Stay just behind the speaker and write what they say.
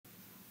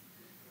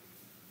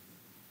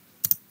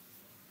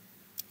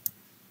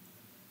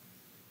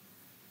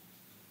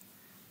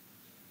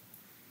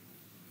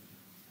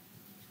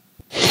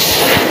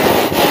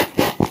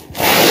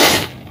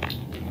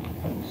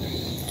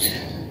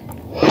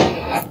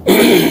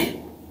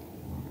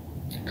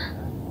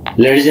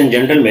Ladies and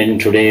gentlemen,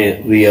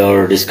 today we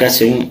are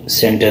discussing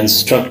sentence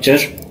structure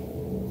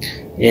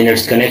in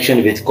its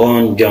connection with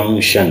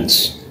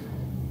conjunctions.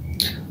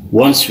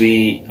 Once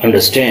we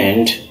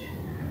understand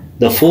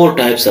the four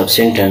types of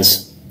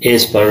sentence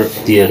as per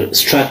their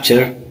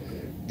structure,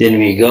 then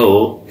we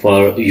go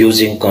for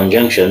using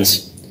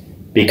conjunctions,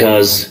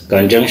 because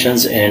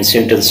conjunctions and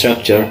sentence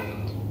structure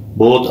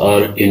both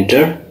are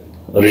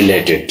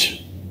interrelated.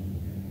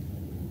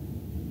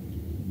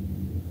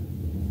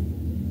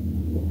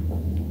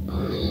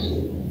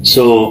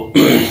 So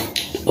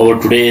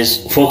our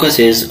today's focus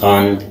is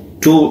on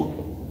two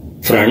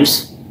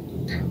fronts.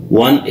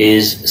 One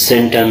is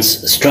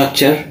sentence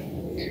structure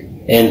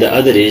and the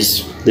other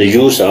is the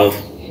use of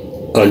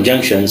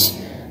conjunctions,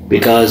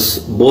 because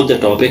both the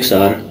topics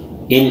are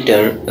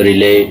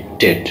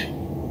interrelated.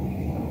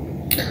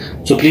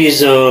 So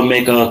please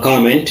make a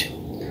comment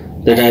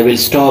that I will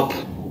stop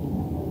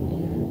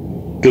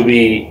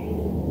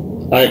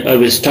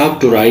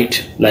to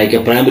write like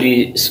a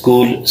primary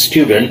school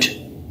student,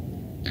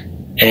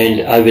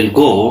 and I will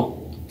go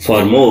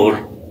for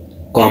more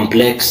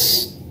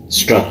complex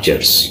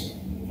structures.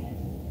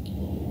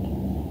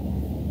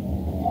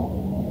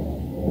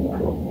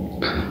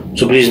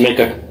 So please make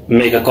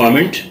a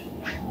comment.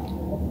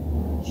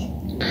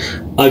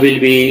 I will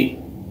be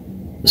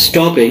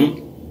stopping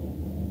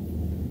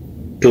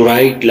to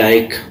write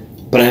like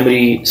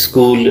primary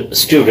school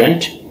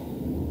student,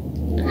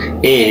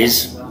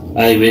 as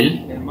I will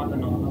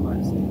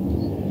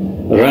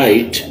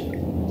write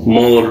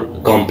more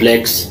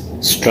complex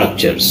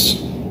structures.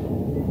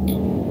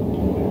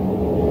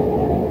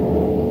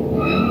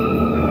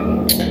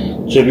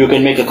 So if you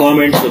can make a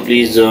comment, so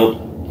please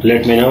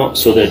let me know,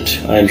 so that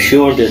I am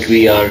sure that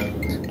we are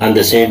on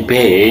the same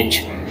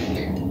page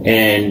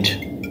and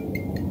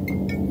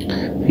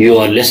you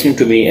are listening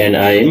to me and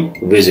I am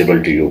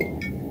visible to you.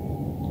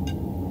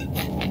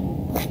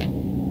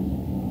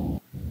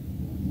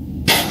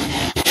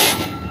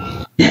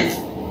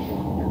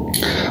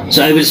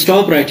 So I will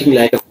stop writing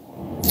like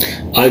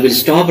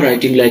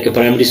a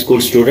primary school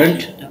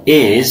student,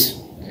 as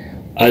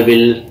I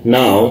will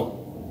now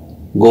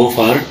go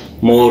for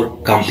more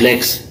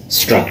complex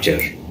structure.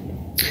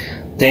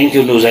 Thank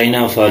you,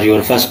 Luzaina, for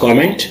your first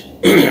comment.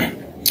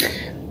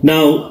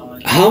 Now,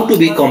 how to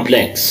be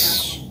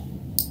complex?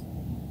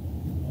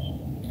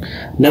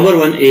 Number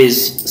one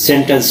is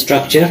sentence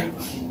structure,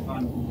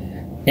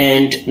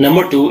 and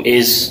number two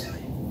is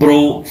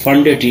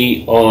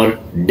profundity or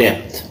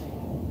depth.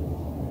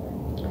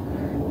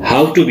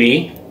 How to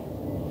be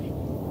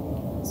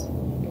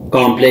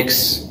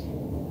complex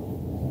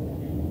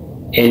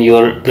in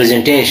your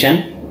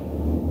presentation.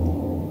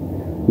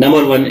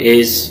 Number one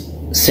is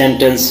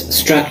sentence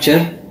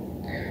structure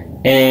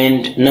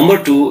and number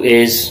two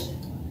is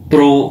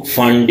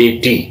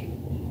profundity.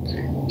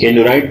 Can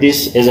you write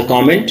this as a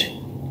comment?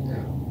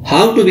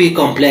 How to be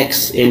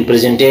complex in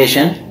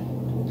presentation,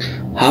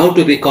 how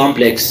to be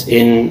complex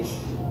in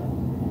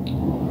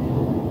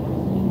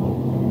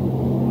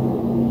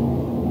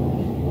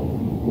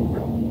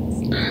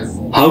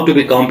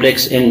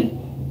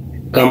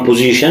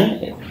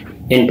composition,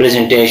 in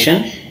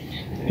presentation.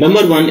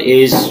 Number one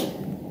is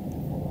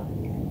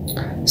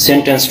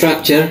sentence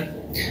structure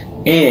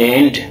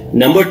and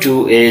number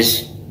two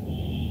is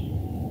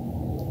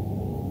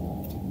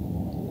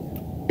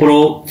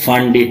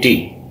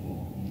profundity.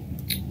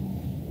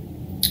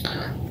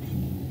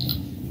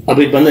 अब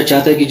एक बंदा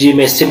चाहता है कि जी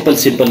मैं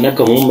simple ना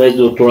कहूं, मैं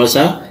जो थोड़ा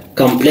सा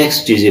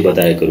कॉम्प्लेक्स चीजें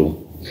बताया करूं,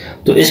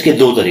 तो इसके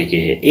दो तरीके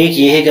हैं. एक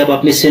ये है कि आप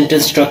अपने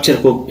सेंटेंस स्ट्रक्चर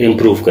को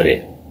इंप्रूव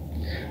करें.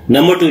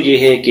 नंबर टू ये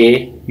है कि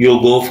you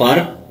go for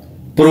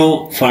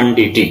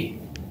प्रोफंडिटी.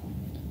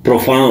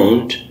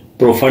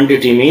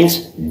 Profundity means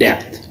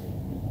depth,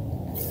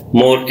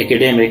 more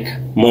academic,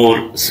 more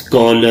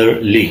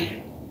scholarly.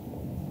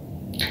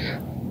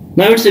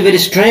 Now it's a very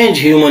strange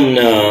human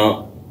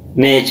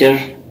nature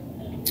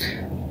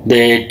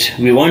that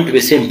we want to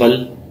be simple,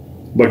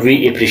 but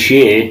we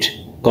appreciate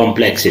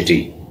complexity.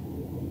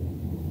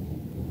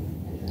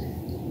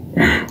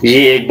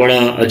 ये एक बड़ा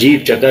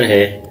अजीब चक्कर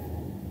है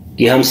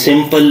कि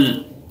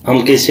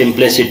हमके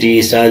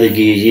सिंपलिसिटी,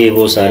 सादगी, ये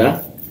वो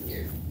सारा,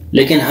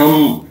 लेकिन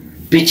हम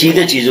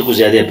पेचीदा चीजों को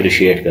ज्यादा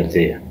अप्रिशिएट करते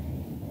हैं.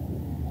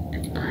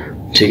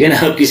 ठीक है ना.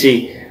 आप किसी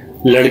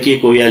लड़के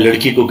को या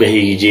लड़की को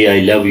कहेगी जी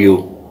आई लव यू,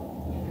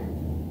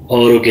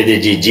 और वो कहते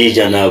जी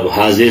जनाब,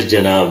 हाजिर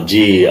जनाब,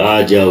 जी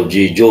आ जाओ,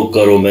 जी जो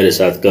करो मेरे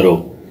साथ करो.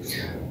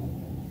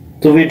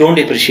 तो we don't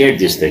appreciate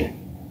this thing.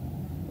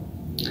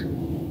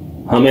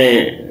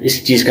 हमें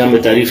इस चीज का हम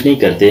तारीफ नहीं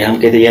करते. हम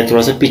कहते यार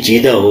थोड़ा सा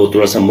पेचीदा हो,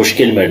 थोड़ा सा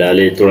मुश्किल में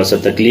डाले, थोड़ा सा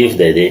तकलीफ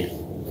दे दे.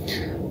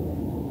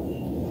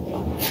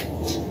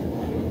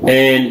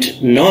 And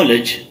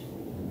knowledge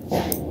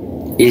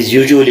is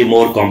usually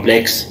more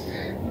complex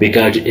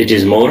because it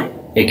is more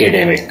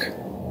academic.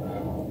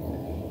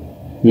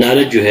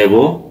 Knowledge जो है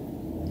वो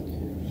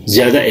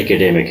ज़्यादा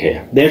academic है.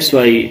 That's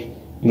why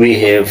we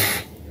have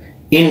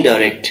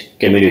indirect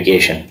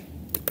communication.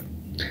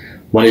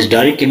 One is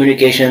direct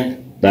communication,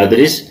 the other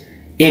is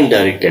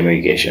indirect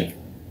communication.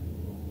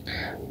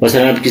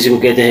 मसलन आप किसी को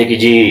कहते हैं कि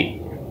जी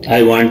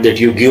I want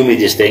that you give me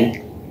this thing,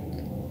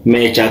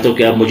 मैं चाहता हूं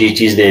कि आप मुझे ये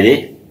चीज दे दे,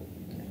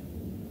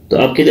 तो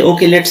आप कहते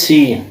okay let's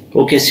see,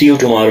 okay C you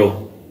tomorrow,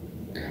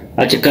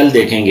 अच्छा कल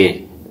देखेंगे।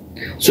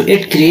 So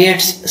it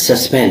creates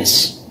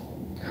suspense.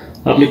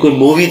 आपने कोई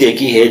मूवी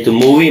देखी है तो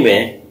मूवी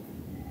में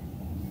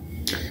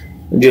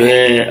जो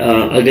है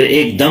अगर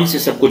एकदम से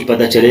सब कुछ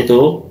पता चले तो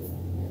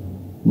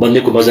बंदे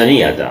को मजा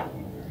नहीं आता,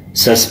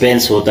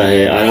 सस्पेंस होता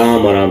है,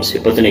 आराम आराम से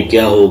पता नहीं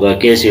क्या होगा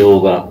कैसे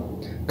होगा,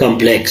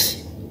 कॉम्प्लेक्स,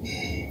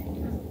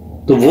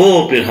 तो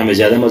वो फिर हमें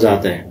ज्यादा मजा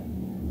आता है।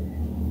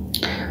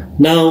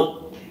 Now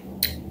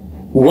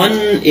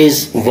one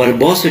is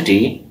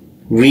वर्बोसिटी,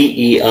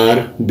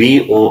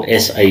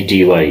 VERBOSITY,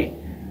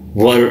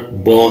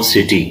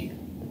 verbosity,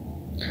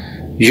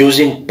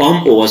 using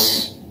pompous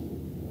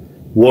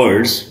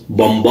words,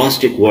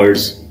 bombastic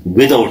words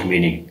without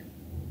meaning.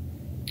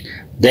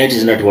 That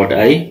is not what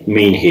I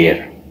mean here.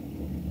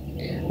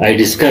 I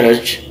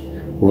discourage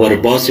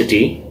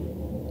verbosity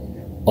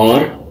or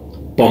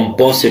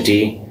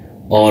pomposity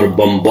or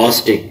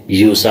bombastic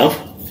use of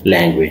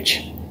language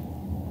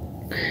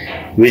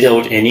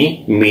without any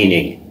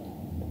meaning.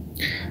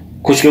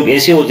 कुछ लोग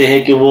ऐसे होते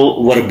हैं कि वो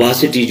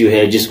वर्बासिटी जो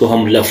है, जिसको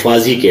हम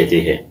लफाजी कहते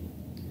हैं,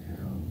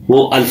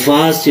 वो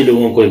अल्फाज से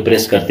लोगों को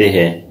इंप्रेस करते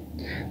हैं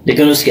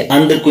लेकिन उसके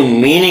अंदर कोई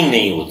मीनिंग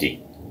नहीं होती,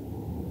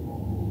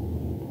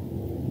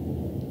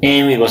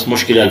 एम ही बस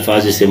मुश्किल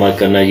अल्फाज इस्तेमाल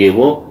करना, ये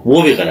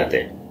वो भी गलत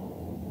है।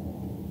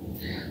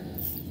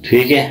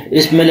 ठीक है,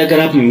 इसमें अगर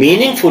आप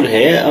मीनिंगफुल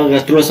है,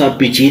 अगर थोड़ा सा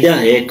पेचीदा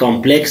है,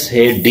 कॉम्प्लेक्स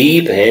है,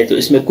 डीप है, तो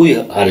इसमें कोई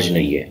हर्ज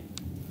नहीं है।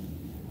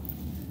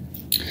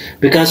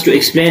 Because to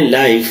explain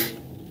life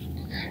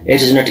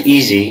it is not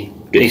easy,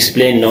 to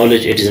explain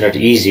knowledge it is not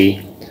easy.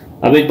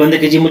 अब एक बंदे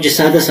के जी मुझे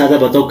सादा सादा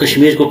बताओ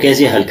कश्मीर को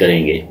कैसे हल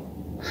करेंगे,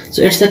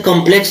 so it's a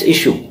complex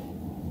issue,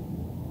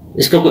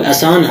 इसका कोई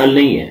आसान हल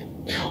नहीं है।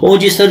 ओ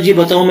जी सर जी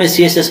बताओ मैं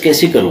CSS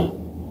कैसे करूं,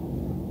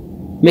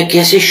 मैं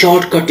कैसे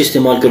शॉर्टकट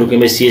इस्तेमाल करूं कि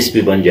मैं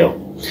CSP बन जाऊं।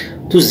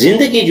 तो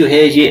जिंदगी जो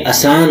है ये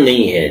आसान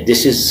नहीं है,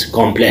 दिस इज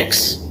कॉम्प्लेक्स।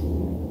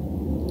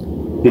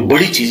 जो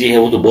बड़ी चीजें हैं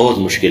वो तो बहुत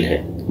मुश्किल है,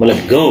 मतलब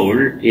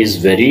gold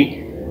is very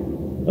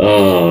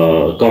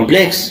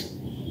complex,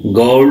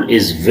 gold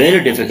is very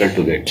difficult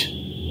to get,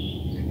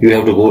 you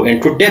have to go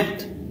into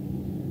depth.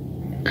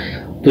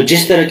 तो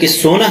जिस तरह के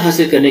सोना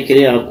हासिल करने के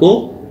लिए आपको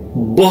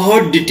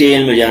बहुत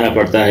डिटेल में जाना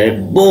पड़ता है,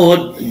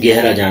 बहुत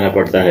गहरा जाना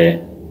पड़ता है,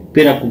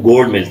 फिर आपको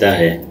गोल्ड मिलता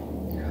है,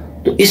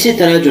 तो इसी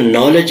तरह जो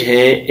नॉलेज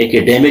है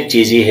एकेडमिक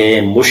चीजें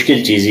है,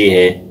 मुश्किल चीजें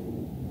है,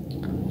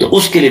 तो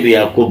उसके लिए भी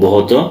आपको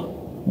बहुत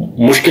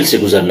मुश्किल से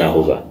गुजरना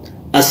होगा,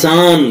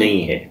 आसान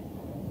नहीं है।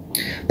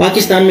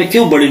 पाकिस्तान में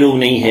क्यों बड़े लोग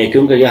नहीं हैं?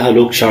 क्योंकि यहां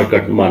लोग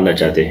शॉर्टकट मारना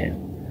चाहते हैं,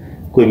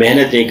 कोई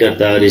मेहनत नहीं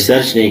करता,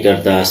 रिसर्च नहीं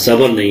करता,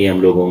 सब्र नहीं है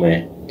हम लोगों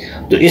में,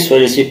 तो इस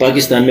वजह से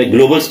पाकिस्तान में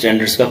ग्लोबल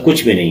स्टैंडर्ड्स का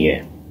कुछ भी नहीं है।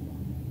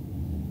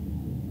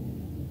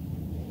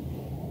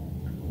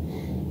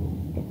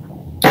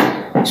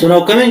 So now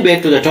coming back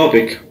to the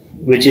topic,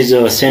 which is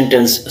a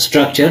sentence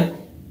structure,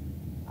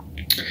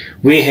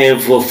 we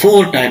have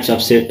 4 types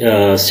of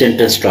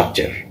sentence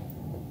structure.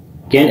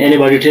 Can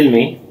anybody tell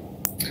me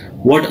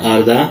what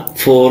are the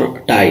 4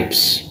 types?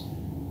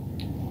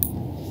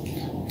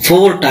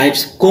 4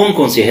 types कौन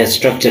कौन से है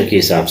structure के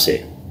हिसाब से?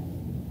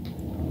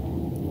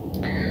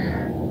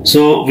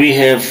 So we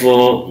have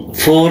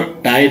 4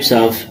 types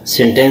of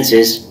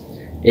sentences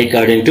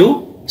according to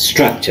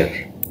structure.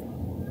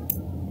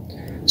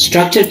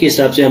 Structure के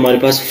हिसाब से हमारे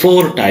पास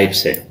 4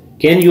 टाइप्स है।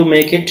 Can you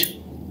make it?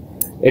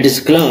 It is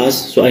class,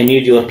 so I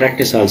need your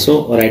practice also,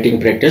 writing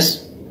practice.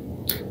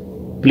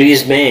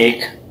 Please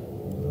make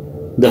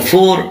the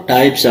 4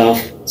 types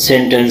of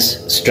sentence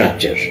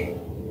structure.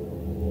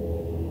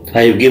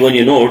 I have given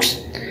you notes,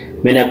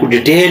 मैंने आपको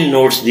detail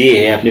notes दिए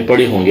हैं, आपने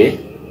पढ़े होंगे।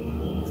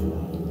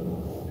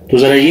 तो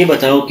जरा ये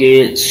बताओ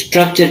कि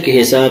स्ट्रक्चर के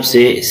हिसाब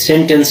से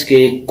सेंटेंस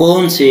के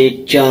कौन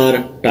से 4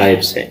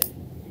 टाइप्स हैं?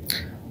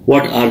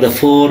 What are the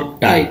 4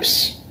 types?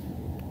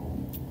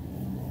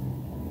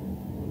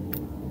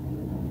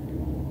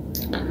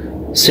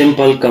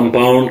 Simple,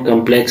 compound,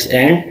 complex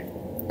and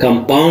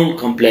compound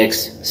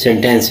complex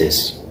sentences.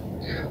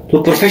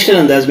 तो प्रोफेशनल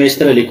अंदाज में इस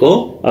तरह लिखो,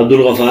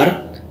 Abdul Ghaffar,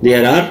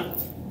 there are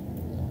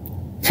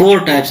 4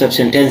 types of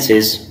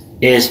sentences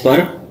as per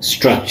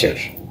structure.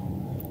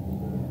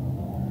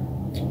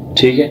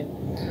 ठीक है,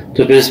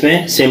 तो फिर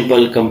इसमें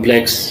सिंपल,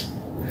 कॉम्प्लेक्स,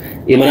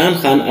 इमरान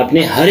खान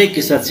अपने हर एक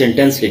के साथ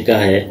सेंटेंस लिखा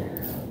है,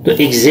 तो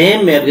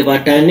एग्जाम में आपके पास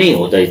टाइम नहीं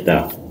होता इतना,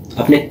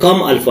 अपने कम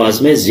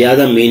अल्फाज में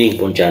ज्यादा मीनिंग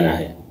पहुंचाना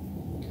है।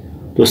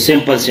 तो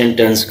simple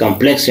sentence,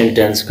 complex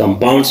sentence,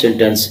 compound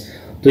sentence,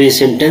 तो ये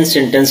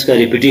सेंटेंस का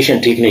रिपीटिशन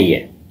ठीक नहीं है,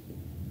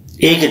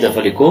 एक ही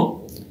दफा लिखो।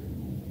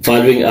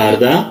 Following are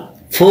the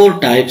 4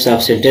 types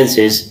of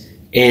sentences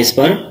as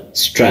per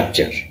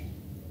structure,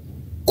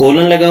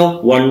 colon लगाओ,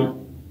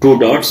 1-2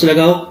 डॉट्स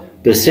लगाओ,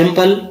 फिर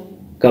simple,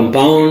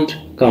 compound,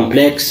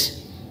 complex,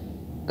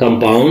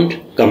 compound,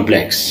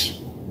 complex,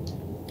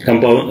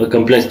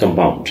 complex,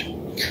 compound.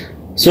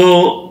 So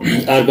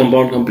our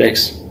compound,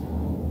 complex.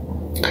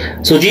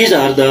 So these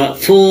are the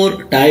 4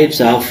 types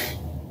of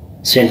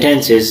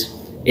sentences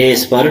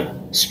as per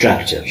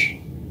structure.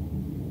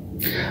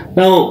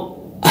 Now,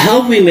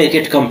 how we make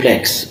it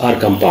complex or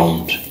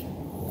compound?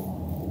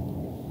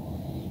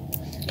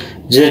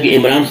 जैसा कि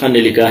इमरान खान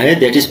ने लिखा है,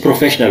 that is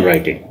professional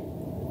writing.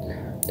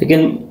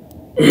 लेकिन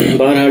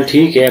बहरहाल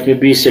ठीक है, आपने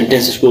 20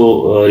 sentences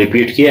को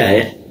repeat किया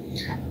है.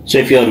 So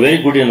if you are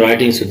very good in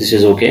writing, so this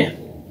is okay.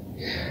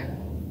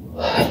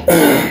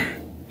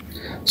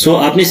 So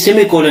आपने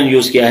सेमीकोलन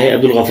यूज किया है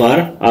अब्दुल गफार,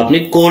 आपने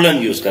कोलन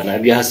यूज करना है.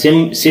 अब यहाँ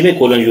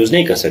सेमीकोलन यूज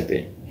नहीं कर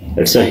सकते.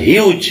 It's a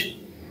huge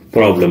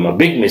problem, a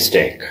big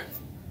mistake.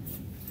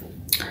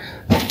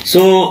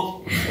 So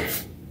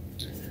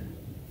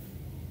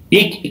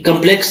ये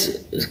complex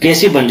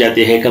कैसे बन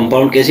जाते हैं,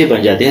 compound कैसे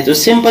बन जाते हैं? तो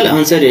simple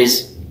answer is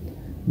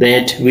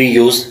that we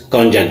use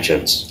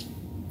conjunctions.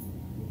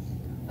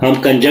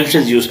 हम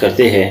conjunctions यूज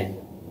करते हैं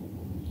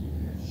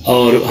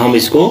और हम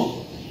इसको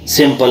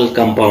सिंपल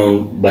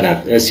कंपाउंड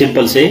बनाते,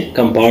 सिंपल से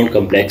कंपाउंड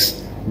कॉम्प्लेक्स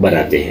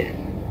बनाते हैं.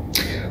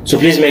 So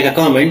please make a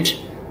comment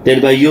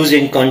that by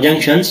using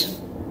conjunctions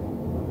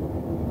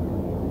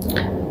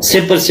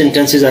simple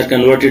sentences are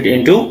converted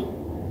into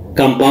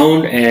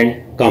compound and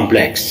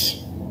complex.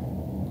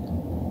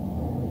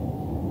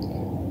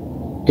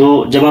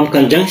 तो जब हम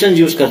कंजंक्शन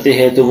यूज करते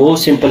हैं तो वो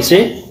सिंपल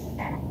से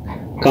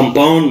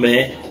कंपाउंड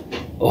में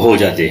हो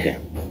जाते हैं.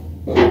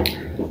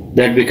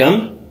 That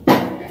become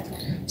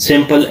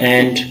simple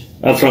and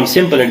from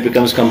simple it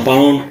becomes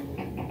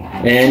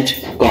compound and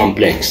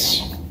complex.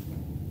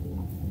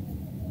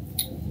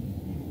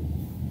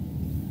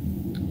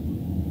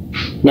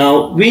 Now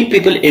we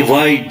people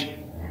avoid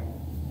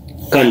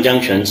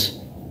conjunctions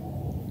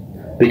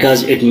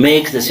because it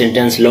makes the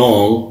sentence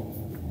long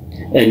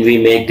and we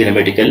make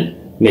grammatical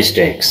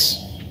mistakes.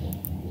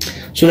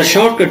 So the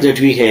shortcut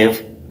that we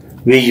have,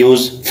 we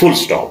use full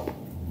stop.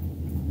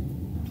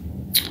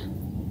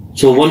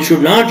 So one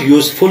should not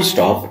use full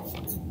stop.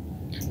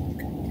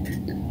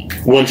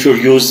 One should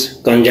use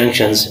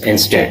conjunctions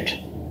instead.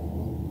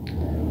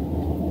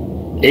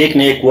 एक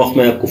न एक वक्त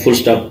में आपको full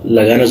stop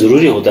लगाना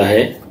जरूरी होता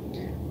है,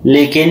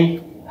 लेकिन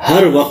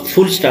हर वक्त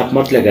फुल स्टॉप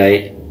मत लगाए.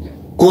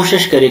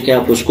 कोशिश करें कि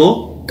आप उसको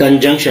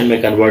कंजंक्शन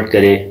में कन्वर्ट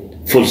करें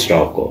फुल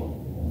स्टॉप को.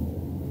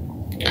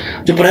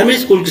 जो प्राइमरी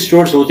स्कूल के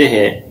स्टूडेंट्स होते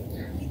हैं,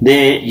 दे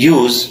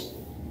use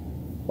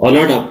a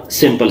lot of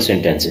simple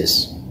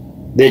sentences.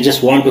 They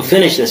just want to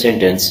finish the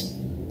sentence.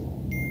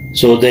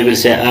 So they will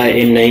say, I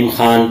am Naeem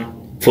Khan,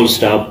 full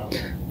stop.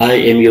 I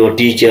am your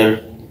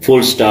teacher,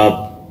 full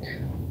stop.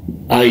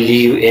 I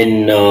live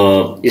in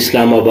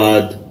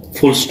Islamabad,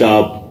 full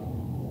stop.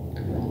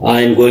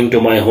 I am going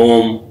to my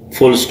home,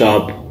 full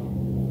stop.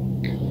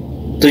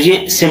 तो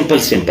ये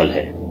simple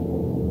है.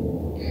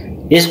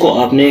 इसको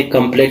आपने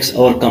complex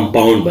और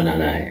compound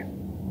बनाना है.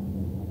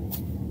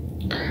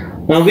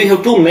 Now we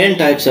have two main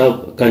types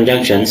of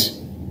conjunctions.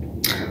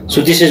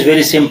 So this is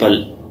very simple,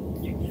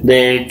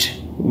 that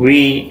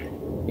we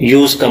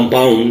use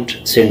compound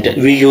sentence,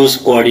 we use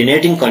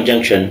coordinating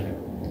conjunction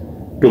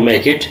to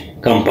make it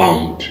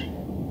compound,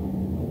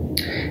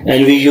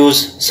 and we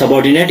use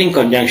subordinating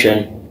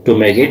conjunction to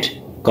make it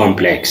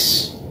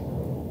complex.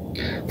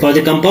 For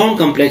the compound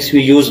complex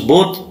we use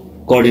both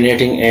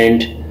coordinating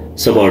and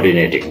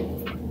subordinating.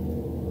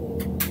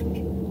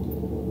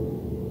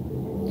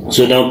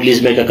 So now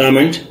please make a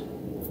comment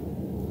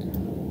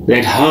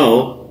that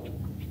how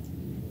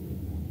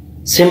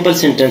simple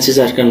sentences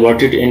are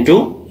converted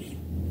into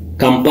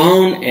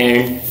compound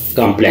and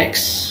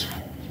complex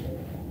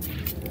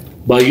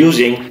by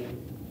using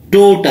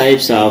two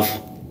types of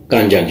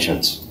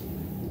conjunctions.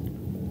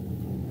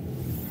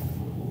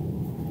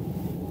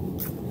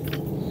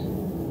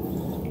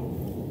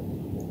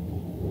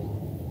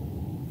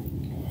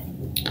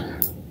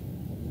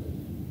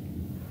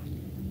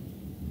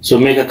 So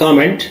make a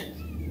comment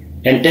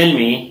and tell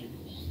me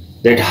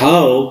that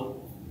how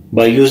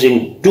by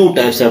using two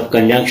types of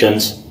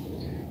conjunctions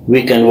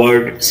we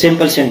convert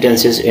simple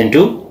sentences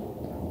into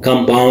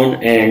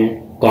compound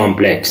and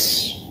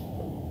complex.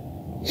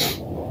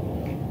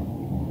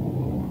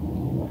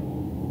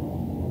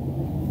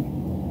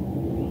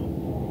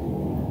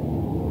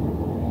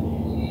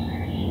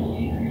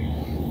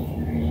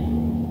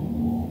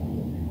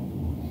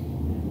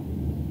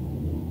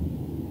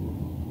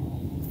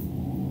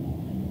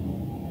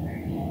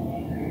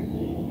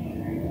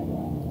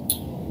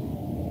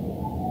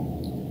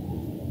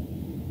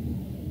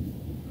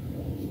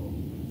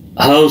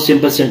 How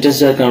simple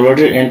sentences are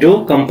converted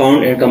into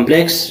compound and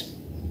complex?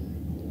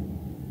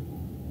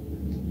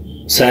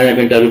 Sign of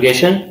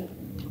interrogation.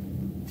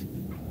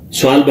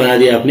 सवाल बना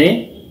दिया आपने.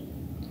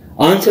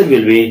 Answer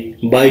will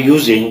be by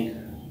using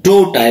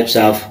two types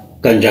of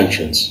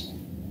conjunctions.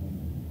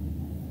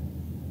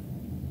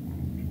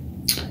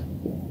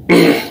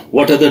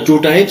 What are the two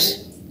types?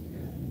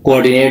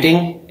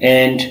 Coordinating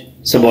and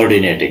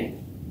subordinating.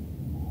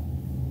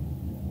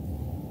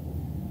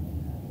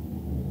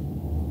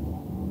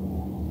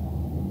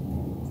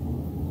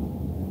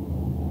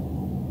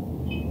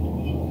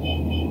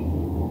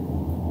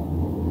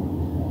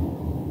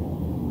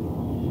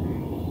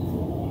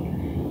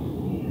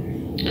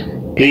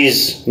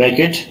 Please make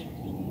it.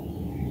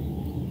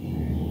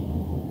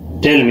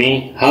 tell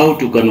me how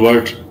to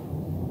convert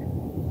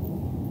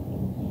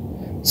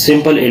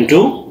simple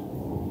into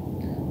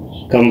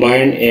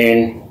combined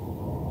and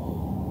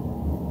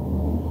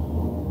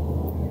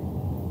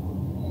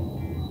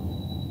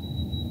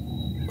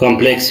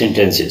complex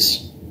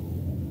sentences.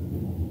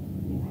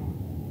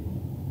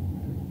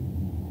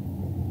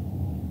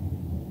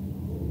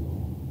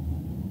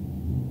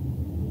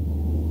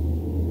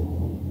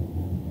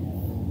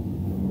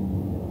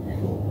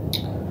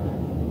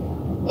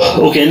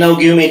 Okay, now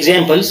give me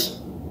examples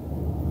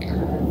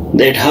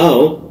that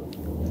how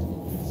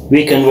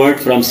we convert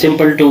from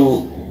simple to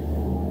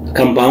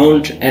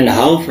compound and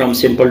how from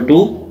simple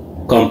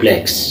to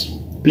complex.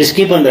 Please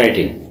keep on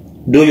writing.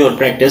 Do your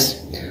practice.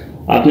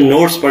 आपने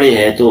notes पढ़े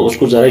हैं तो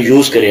उसको ज़रा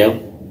use करें अब,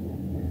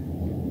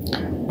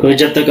 क्योंकि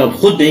जब तक आप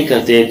खुद नहीं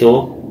करते तो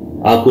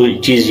आपको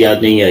चीज़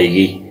याद नहीं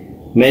आएगी.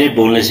 मेरे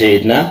बोलने से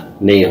इतना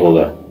नहीं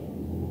होगा.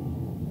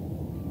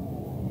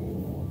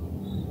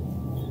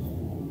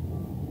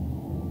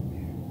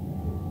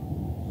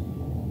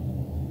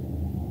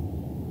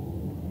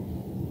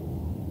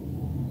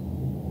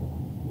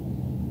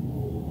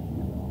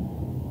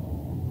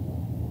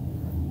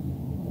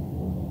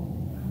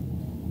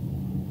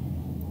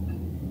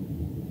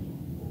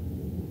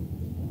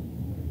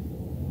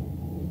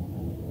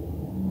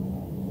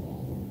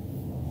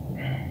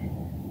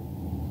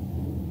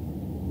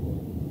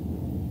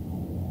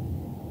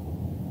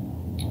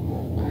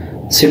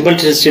 Simple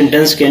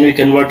sentence can be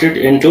converted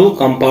into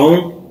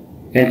compound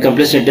and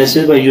complex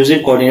sentences by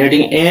using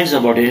coordinating and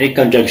subordinating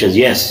conjunctions.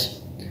 Yes,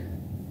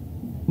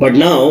 but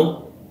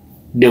now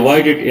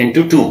divide it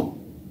into two: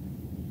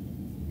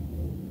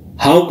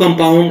 how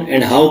compound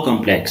and how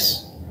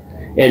complex,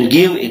 and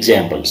give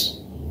examples.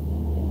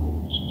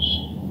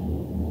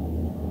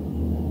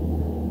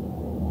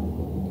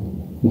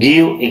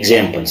 Give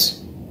examples.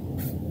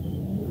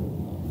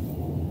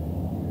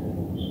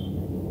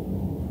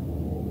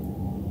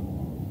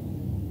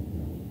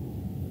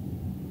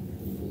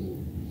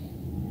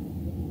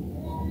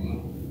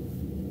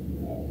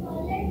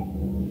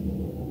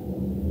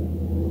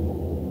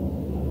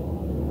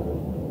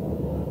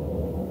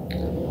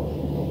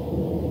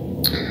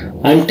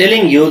 I'm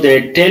telling you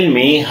that tell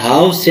me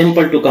how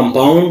simple to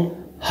compound,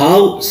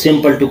 how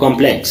simple to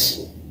complex.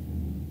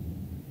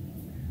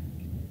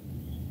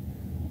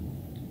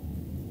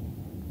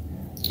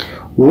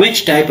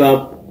 Which type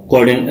of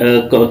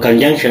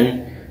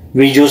conjunction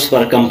we use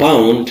for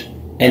compound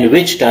and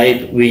which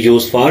type we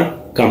use for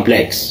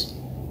complex.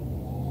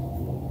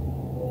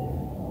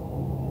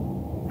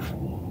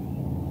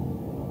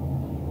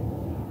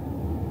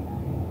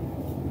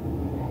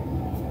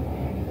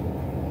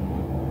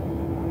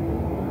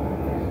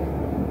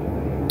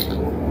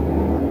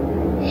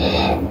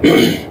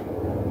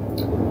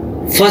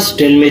 First,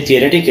 tell me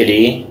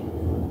theoretically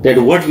that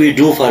what we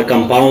do for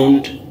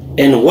compound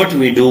and what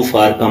we do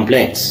for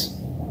complex.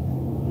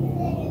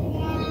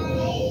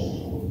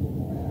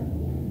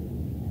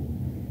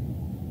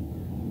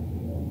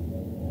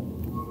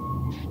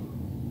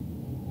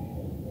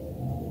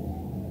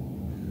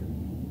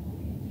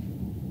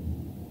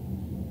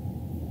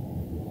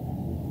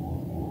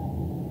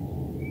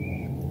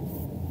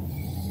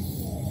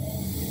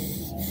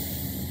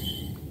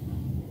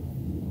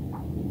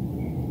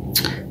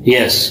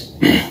 Yes,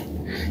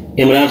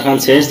 Imran Khan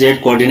says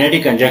that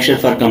coordinating conjunction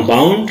for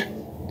compound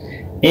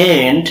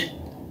and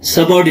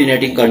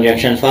subordinating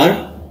conjunction for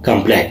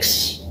complex.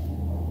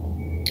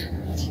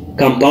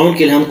 Compound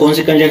के लिए हम कौन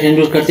से conjunction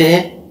use करते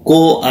हैं?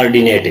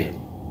 Coordinating.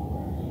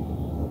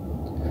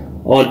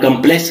 और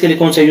complex के लिए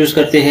कौन सा यूज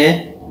करते हैं?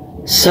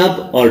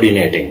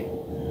 Subordinating.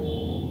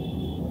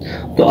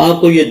 तो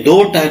आपको ये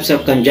दो types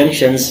of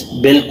conjunctions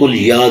बिल्कुल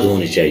याद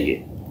होने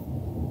चाहिए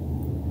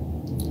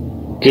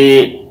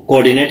कि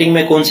कोऑर्डिनेटिंग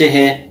में कौन से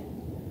है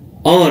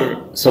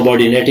और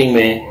सबऑर्डिनेटिंग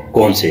में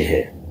कौन से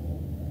है.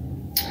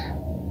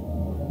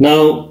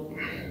 Now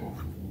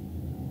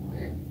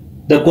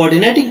the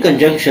coordinating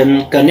conjunction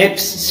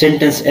connects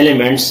sentence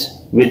elements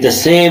with the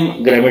same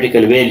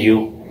grammatical value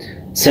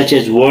such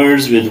as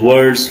words with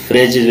words,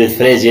 phrases with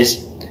phrases,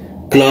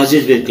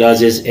 clauses with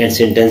clauses and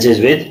sentences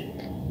with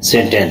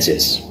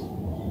sentences.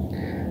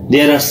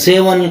 There are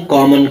 7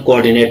 common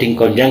coordinating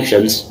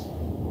conjunctions: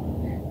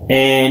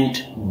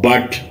 and,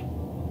 but,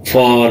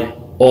 for,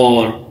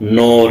 or,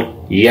 nor,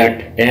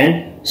 yet,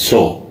 and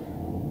so.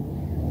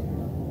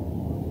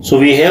 So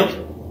we have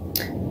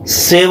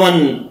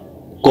 7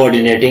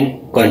 coordinating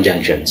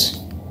conjunctions.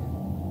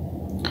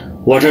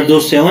 What are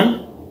those 7?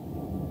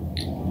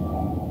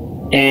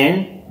 And,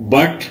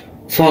 but,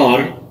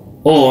 for,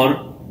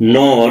 or,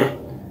 nor,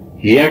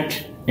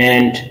 yet,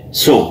 and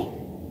so.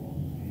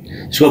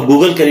 इसको आप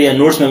Google करिए या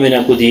notes में मैंने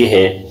आपको दिए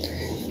है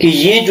कि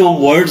ये जो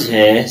वर्ड्स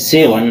है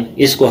 7,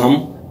 इसको हम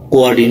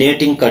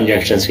coordinating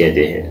conjunctions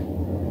कहते हैं,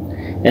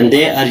 and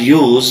they are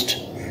used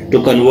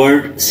to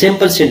convert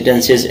simple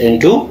sentences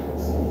into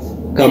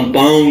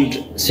compound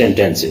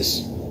sentences.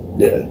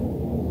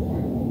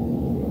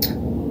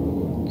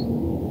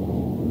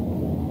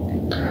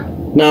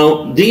 Now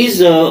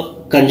these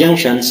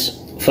conjunctions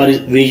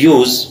we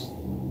use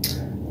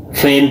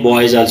Fain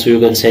boys also you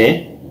can say,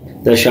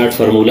 the short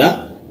formula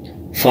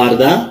for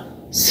the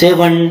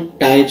 7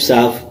 types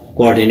of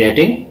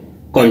coordinating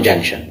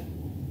conjunction.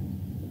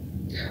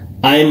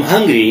 I am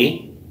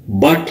hungry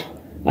but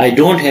I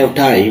don't have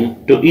time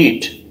to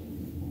eat.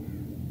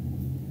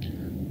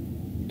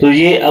 तो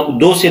ये अब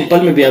 2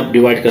 simple में भी आप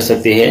divide कर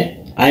सकते हैं.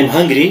 I am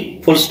hungry,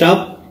 full stop.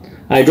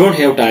 I don't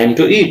have time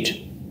to eat.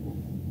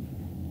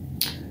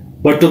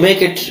 But to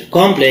make it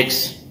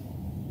complex,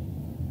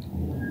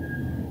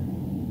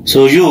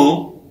 so you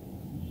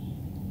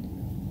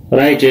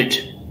write it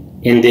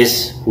in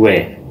this way.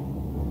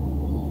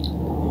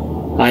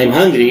 I am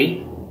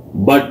hungry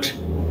but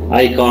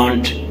I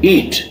can't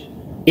eat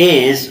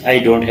as I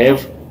don't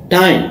have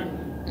time.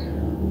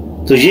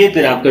 तो ये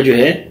फिर आपका जो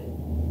है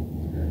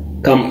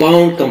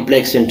compound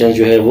complex sentence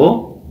जो है वो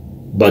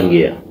बन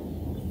गया.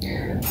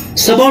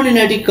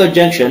 Subordinating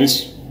conjunctions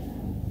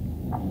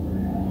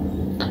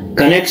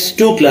connects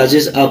 2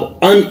 classes of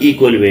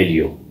unequal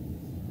value.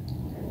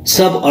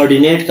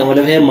 Subordinate का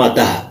मतलब है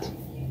मातहत.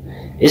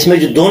 इसमें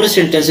जो दोनों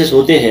सेंटेंसेस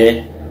होते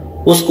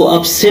हैं उसको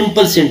आप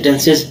सिंपल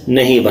सेंटेंसेस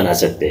नहीं बना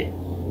सकते.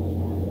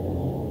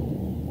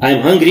 I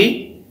am hungry,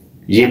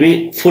 ये भी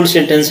फुल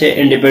सेंटेंस है,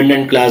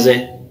 इंडिपेंडेंट क्लास है.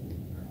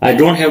 I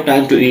don't have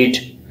time to eat,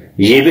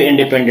 ये भी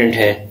इंडिपेंडेंट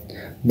है.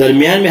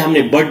 दरमियान में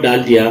हमने बट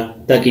डाल दिया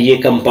ताकि ये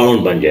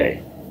कंपाउंड बन जाए.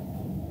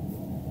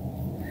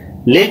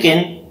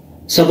 लेकिन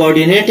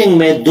सबऑर्डिनेटिंग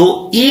में 2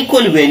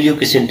 इक्वल वैल्यू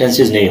के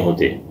सेंटेंसेस नहीं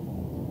होते.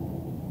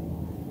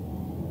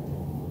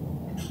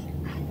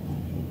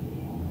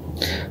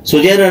 So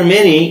there are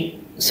many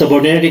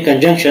subordinating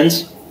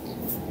conjunctions,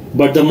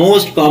 but the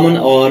most common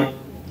are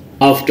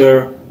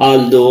after,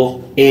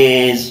 although,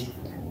 as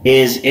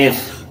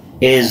if,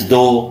 as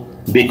though,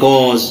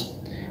 because,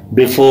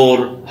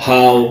 before,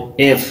 how,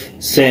 if,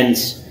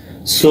 since,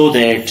 so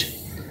that,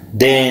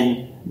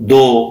 then,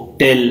 though,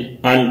 till,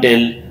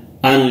 until,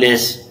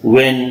 unless,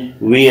 when,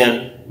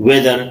 where,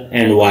 whether,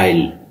 and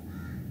while.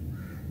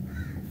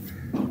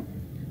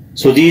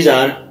 So these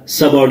are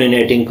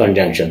subordinating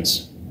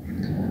conjunctions.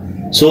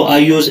 So I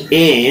use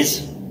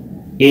as,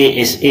 A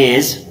is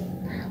as.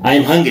 I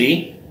am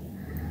hungry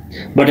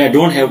but I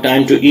don't have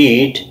time to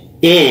eat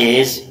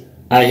as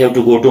I have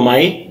to go to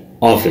my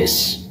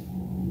office.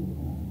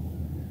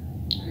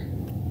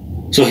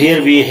 So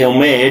here we have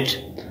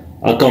made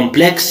a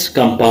complex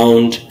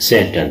compound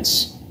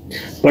sentence,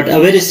 but a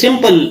very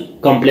simple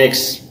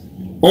complex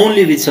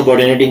only with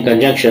subordinating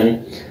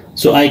conjunction.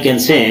 So I can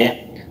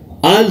say,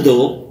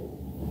 although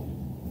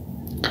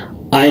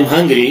I am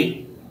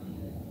hungry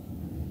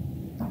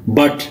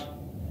but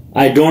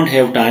I don't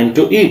have time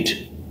to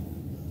eat.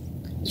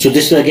 So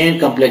this is again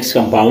complex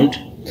compound.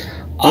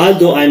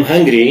 Although I am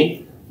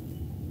hungry,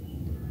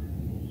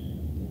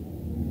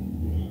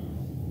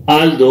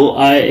 although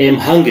I am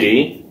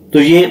hungry, तो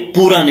ये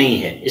पूरा नहीं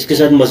है, इसके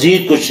साथ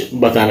मजीद कुछ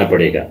बताना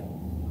पड़ेगा.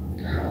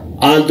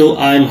 Although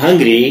I am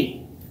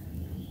hungry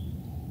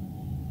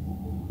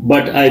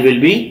but I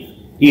will be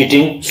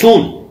eating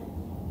soon.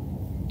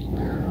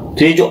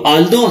 तो ये जो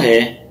although है,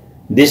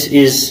 this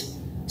is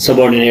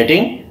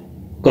subordinating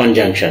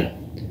conjunction.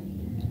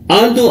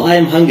 Although I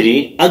am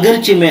hungry,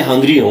 अगरचे मैं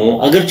hungry हूं,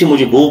 अगरचे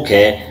मुझे भूख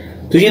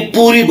है, तो ये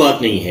पूरी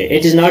बात नहीं है.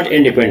 It is not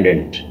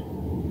independent.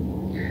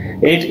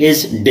 It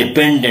is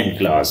dependent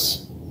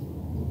clause.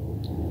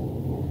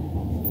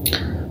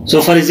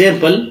 So for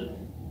example,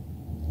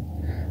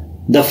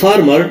 the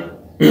farmer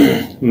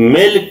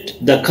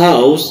milked the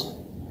cows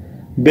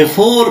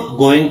before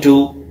going to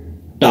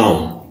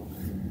town.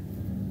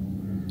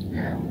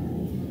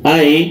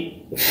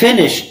 I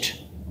finished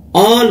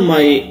all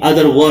my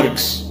other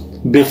works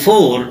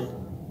before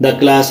the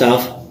class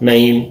of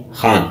Naeem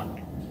Khan.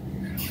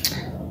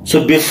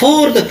 So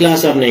before the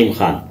class of Naeem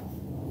Khan,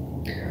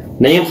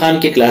 Naeem Khan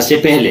के class से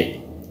पहले,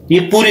 ये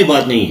पूरी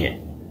बात नहीं है,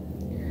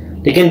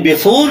 लेकिन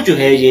before जो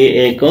है ये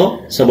एक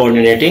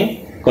सबऑर्डिनेटिंग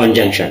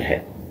कॉन्जंक्शन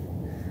है.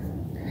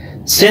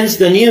 Since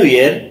the new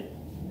year,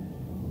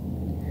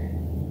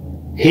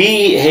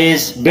 he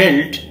has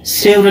built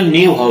several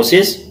new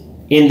houses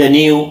in the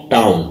new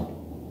town.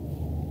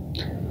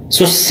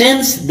 So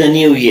since the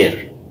new year,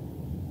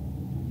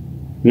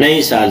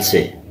 नए साल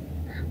से,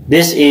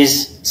 this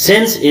is,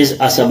 since is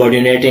a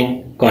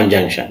subordinating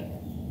conjunction.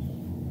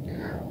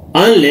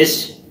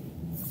 Unless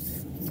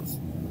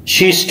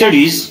she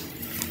studies,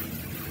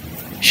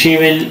 she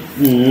will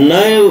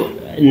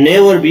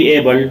never be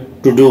able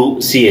to do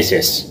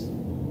CSS.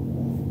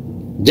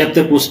 जब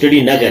तक वो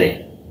study न करे.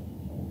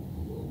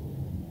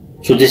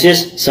 So this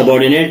is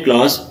subordinate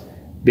clause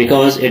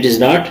because it is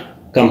not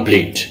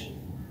complete.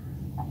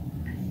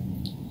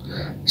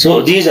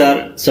 So these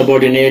are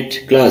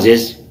subordinate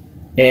clauses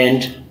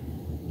and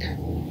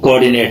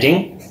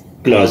coordinating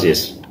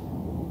clauses.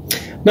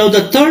 Now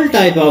the third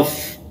type of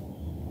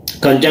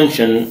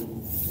conjunction,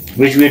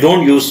 which we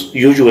don't use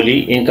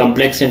usually in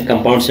complex and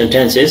compound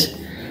sentences,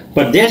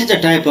 but that is the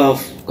type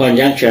of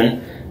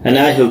conjunction, and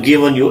I have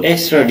given you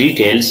extra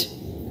details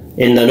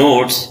in the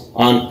notes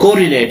on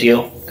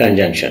correlative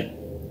conjunction.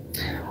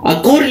 A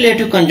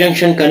correlative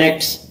conjunction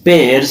connects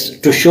pairs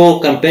to show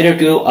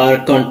comparative or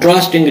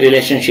contrasting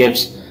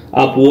relationships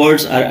of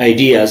words or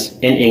ideas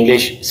in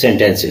English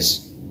sentences.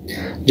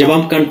 जब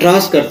हम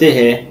contrast करते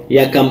हैं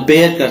या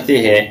compare करते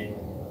हैं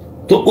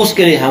तो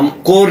उसके लिए हम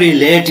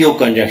correlative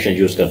conjunction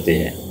यूज करते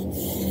हैं.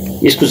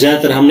 इसको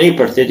ज्यादातर हम नहीं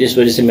पढ़ते तो इस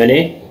वजह से मैंने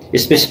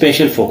इस पे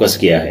स्पेशल फोकस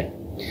किया है.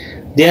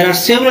 There are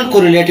several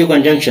correlative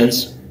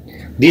conjunctions.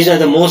 These are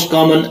the most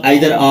common: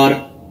 either or,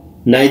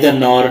 neither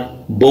nor,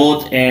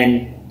 both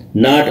and,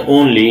 not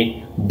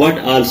only, but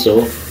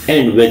also,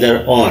 and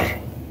whether or.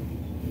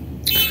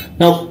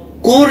 Now,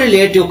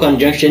 correlative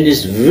conjunction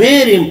is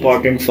very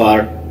important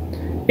for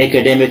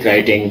academic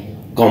writing,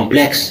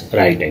 complex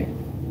writing.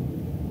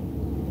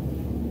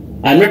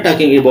 I'm not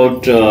talking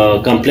about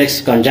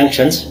complex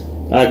conjunctions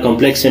or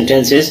complex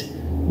sentences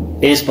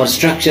as per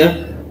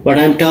structure, but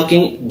I'm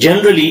talking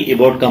generally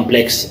about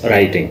complex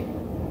writing.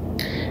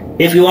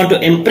 If you want to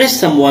impress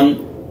someone,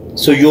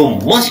 so you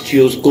must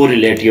use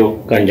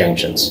correlative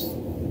conjunctions.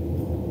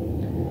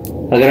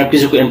 अगर आप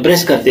किसी को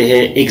impress करते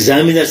हैं,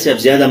 examiner से आप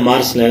ज्यादा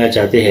marks लेना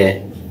चाहते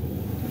हैं,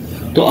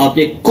 तो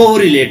आपने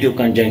कोरिलेटिव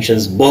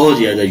कंजंक्शंस बहुत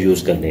ज्यादा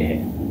यूज करने हैं.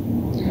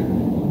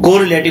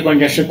 कोरिलेटिव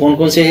कंजंक्शन कौन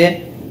कौन से हैं?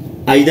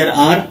 Either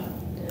are,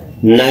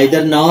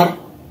 neither nor,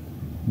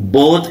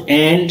 both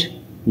and,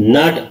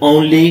 not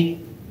only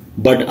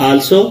but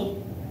also,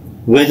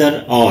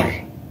 weather और.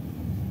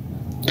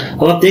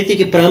 अब आप देखते हैं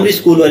कि प्राइमरी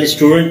स्कूल वाले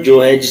स्टूडेंट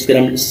जो है, जिसका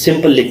हम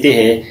सिंपल लिखते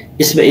हैं,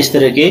 इसमें इस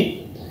तरह के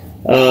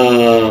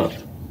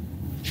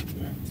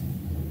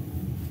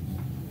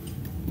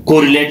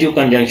कोरिलेटिव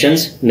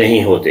कंजंक्शंस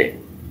नहीं होते.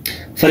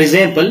 For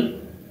example,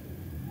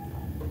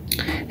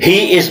 he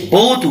is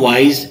both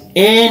wise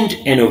and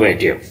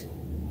innovative.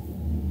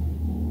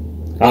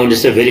 Now this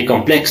is a very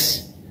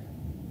complex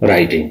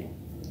writing.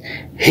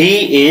 He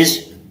is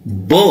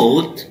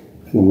both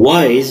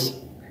wise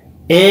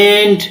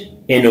and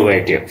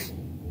innovative.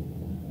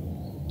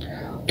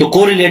 तो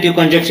कोरिलेटिव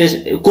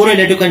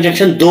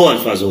कंजंक्शन दो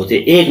अल्फाज होते,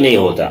 एक नहीं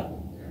होता.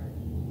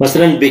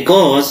 मसलन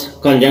बिकॉज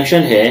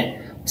कंजंक्शन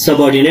है,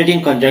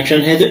 सबऑर्डिनेटिंग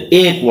कंजंक्शन है तो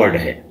एक वर्ड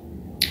है.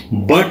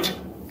 बट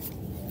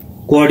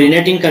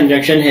कोऑर्डिनेटिंग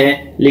कंजंक्शन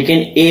है लेकिन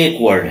एक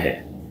वर्ड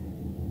है.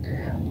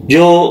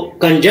 जो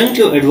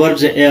कंजंक्टिव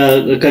एडवर्ब्स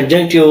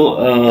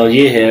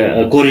ये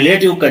है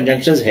कोरिलेटिव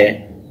कंजंक्शंस है,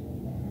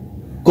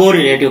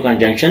 कोरिलेटिव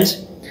कंजंक्शंस,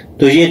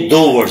 तो ये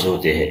दो वर्ड्स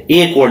होते हैं,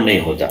 एक वर्ड नहीं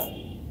होता.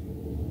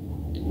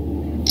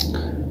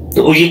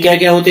 तो ये क्या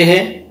क्या होते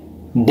हैं?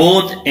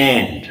 Both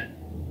and.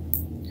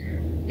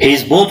 He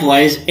is both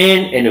wise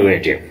and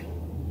innovative.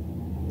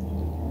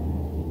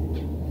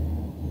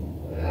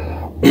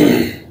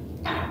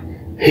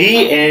 He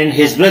and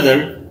his brother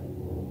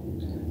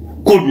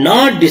could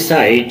not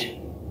decide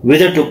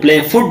whether to play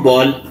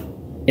football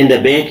in the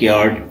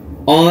backyard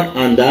or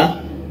on the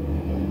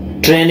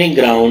training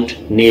ground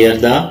near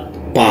the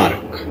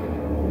park.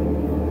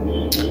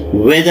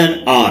 Whether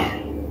or.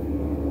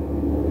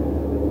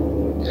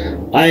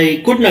 I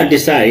could not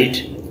decide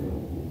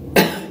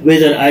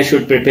whether I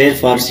should prepare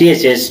for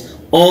CHS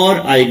or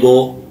I go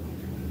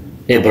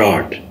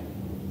abroad.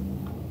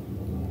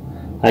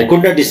 I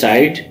could not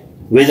decide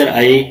whether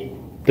I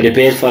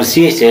prepare for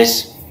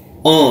CHS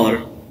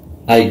or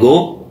I go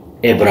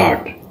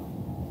abroad.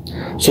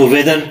 So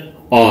whether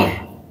or.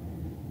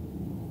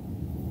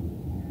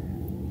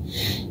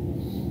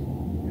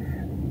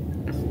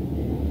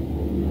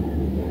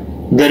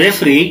 The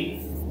referee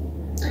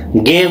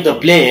gave the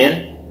player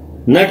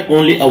not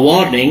only a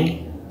warning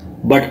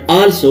but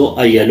also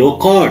a yellow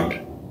card.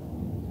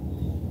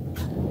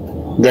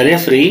 The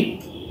referee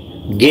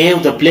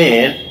gave the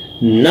player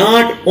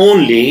not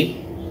only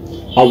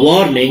a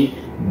warning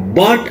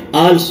but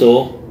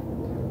also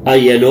a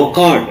yellow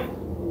card.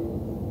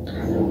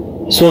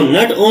 So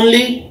not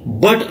only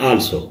but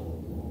also.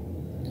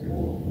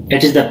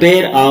 It is the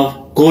pair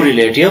of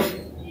correlative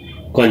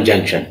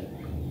conjunction.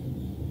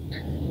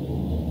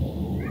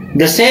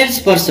 The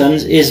salesperson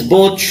is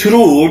both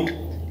shrewd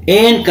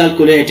and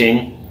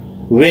calculating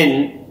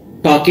when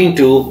talking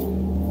to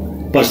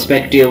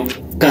prospective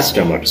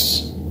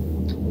customers.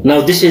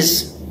 Now this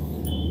is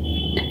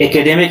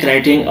academic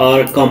writing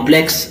or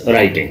complex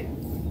writing.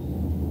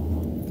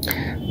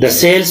 The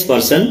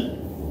salesperson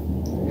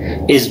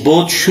is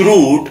both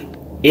shrewd,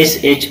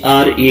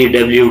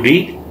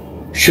 SHREWD.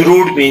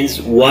 Shrewd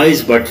means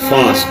wise but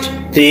fast.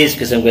 तेज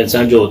किस्म का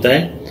इंसान जो होता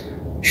है,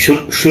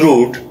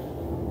 shrewd.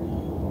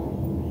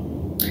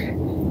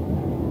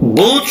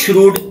 Both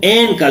shrewd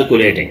and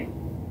calculating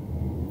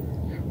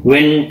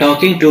when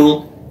talking to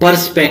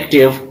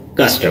prospective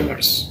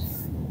customers.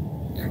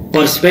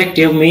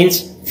 Prospective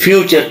means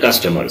future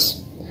customers.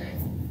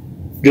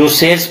 जो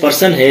sales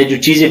person है, जो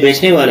चीजें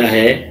बेचने वाला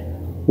है,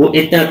 वो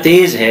इतना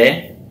तेज है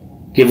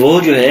कि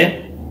वो जो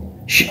है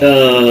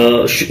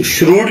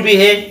श्रूड भी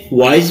है,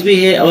 वाइज भी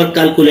है और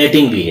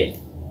कैलकुलेटिंग भी है.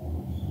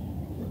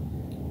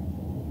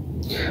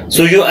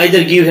 So you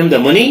either give him the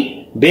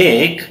money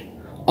back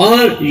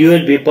or you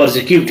will be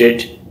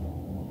prosecuted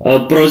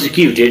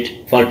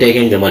for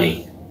taking the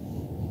money.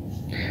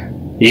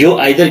 You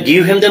either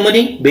give him the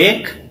money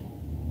back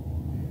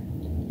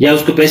या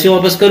उसको पैसे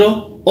वापस करो,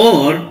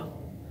 और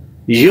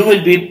you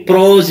will be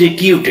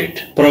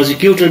prosecuted.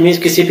 Prosecutor means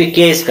किसी पे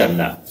केस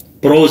करना.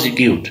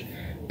 Prosecute.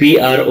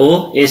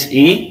 P-R-O-S-E-C-U-T-E.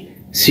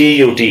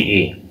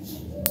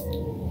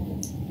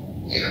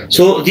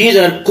 So these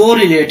are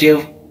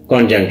correlative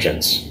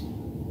conjunctions.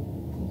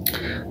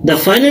 The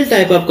final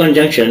type of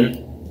conjunction,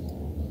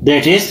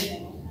 that is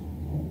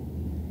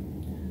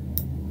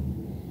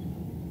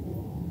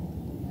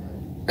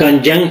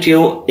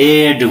conjunctive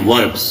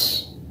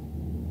adverbs.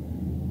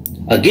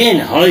 Again,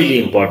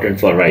 highly important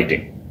for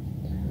writing.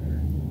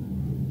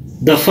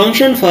 The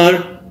function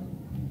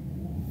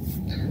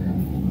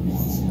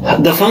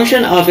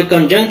of a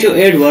conjunctive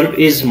adverb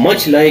is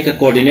much like a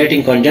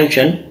coordinating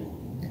conjunction.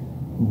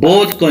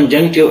 Both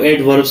conjunctive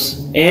adverbs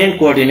and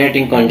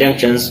coordinating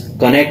conjunctions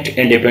connect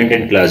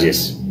independent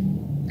clauses.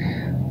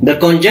 The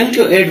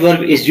conjunctive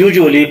adverb is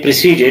usually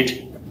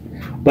preceded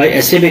by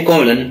a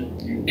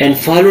semicolon and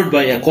followed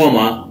by a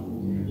comma.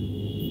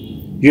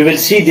 You will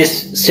see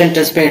this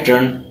sentence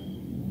pattern.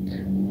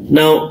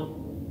 Now,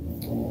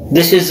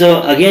 this is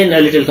again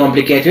a little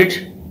complicated,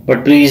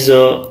 but please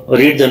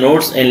read the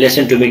notes and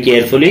listen to me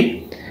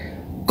carefully.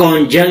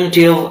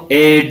 Conjunctive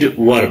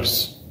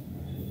adverbs.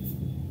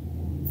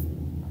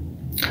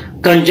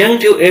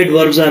 Conjunctive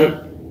adverbs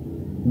are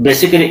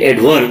basically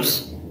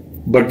adverbs,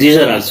 but these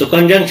are also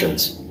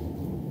conjunctions.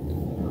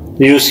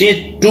 You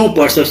see, two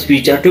parts of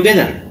speech are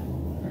together.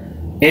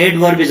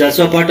 Adverb is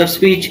also a part of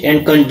speech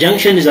and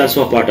conjunction is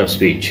also a part of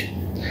speech.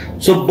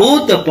 So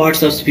both the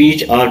parts of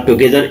speech are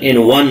together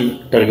in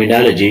one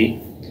terminology,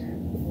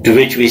 to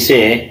which we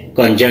say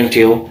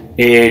conjunctive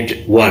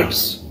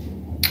adverbs.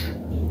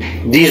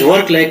 These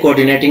work like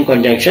coordinating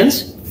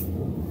conjunctions,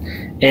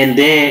 and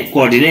they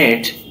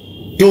coordinate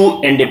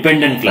two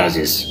independent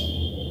clauses.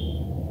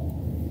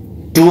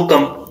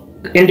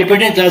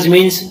 Independent clause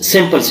means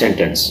simple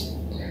sentence.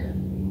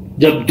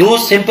 जब दो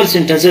simple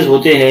sentences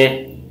होते हैं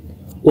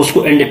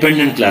उसको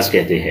independent clause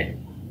कहते हैं.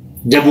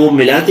 जब वो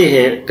मिलाते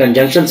हैं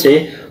conjunction से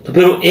तो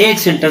फिर वो एक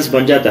sentence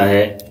बन जाता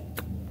है,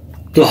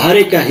 तो हर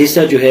एक का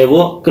हिस्सा जो है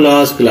वो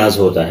clause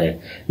होता है.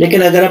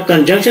 लेकिन अगर आप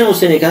conjunction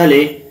उससे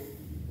निकाले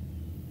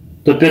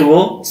तो फिर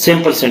वो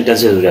simple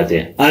sentences हो जाते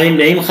हैं. I am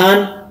Naeem Khan,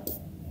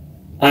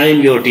 I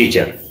am your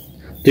teacher.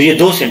 तो ये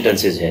दो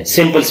sentences है,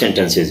 simple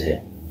sentences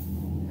है.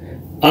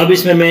 अब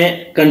इसमें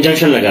मैं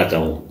conjunction लगाता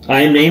हूं,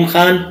 I am Naeem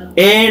Khan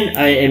and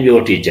I am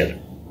your teacher.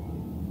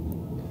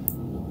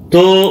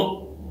 तो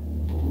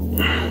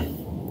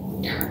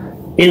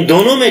इन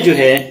दोनों में जो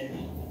है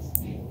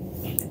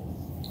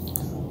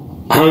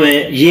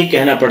हमें ये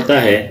कहना पड़ता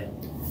है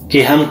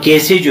कि हम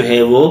कैसे जो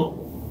है वो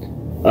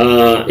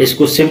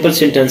इसको सिंपल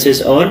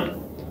सेंटेंसेस और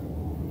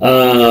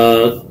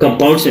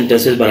कंपाउंड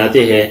सेंटेंसेस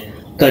बनाते हैं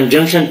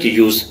कंजंक्शन की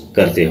यूज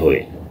करते हुए.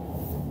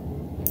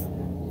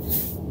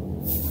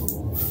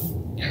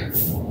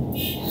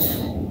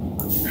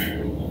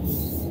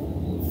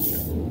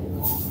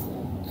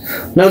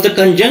 Now the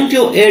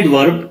conjunctive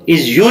adverb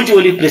is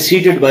usually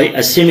preceded by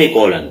a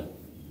semicolon.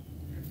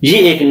 ये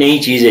एक नई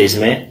चीज है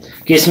इसमें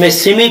कि इसमें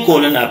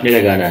सेमीकोलन आपने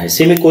लगाना है.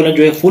 सेमीकोलन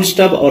जो है फुल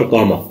स्टॉप और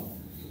comma,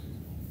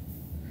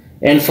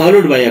 and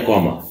followed by a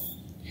comma.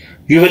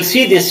 You will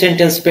see this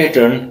sentence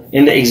pattern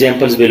in the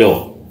examples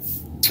below.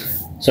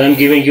 So I am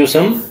giving you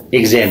some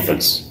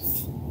examples.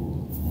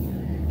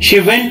 She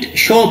went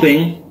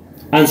shopping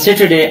on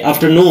Saturday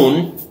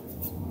afternoon,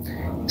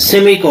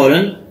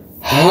 semicolon.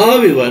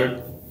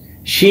 However,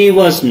 she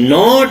was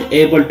not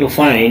able to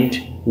find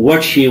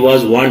what she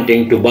was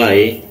wanting to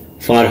buy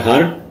for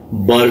her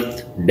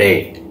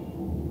birthday.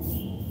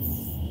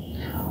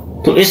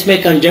 तो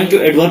इसमें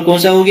conjunctive adverb कौन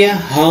सा हो गया?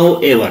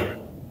 However.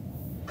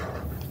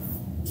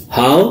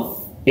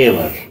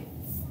 However.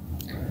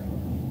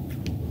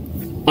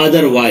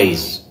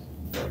 Otherwise.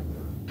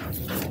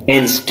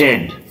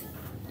 Instead.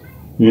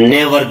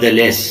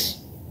 Nevertheless.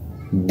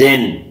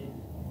 Then.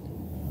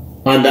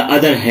 On the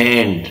other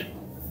hand.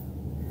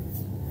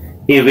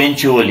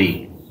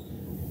 Eventually.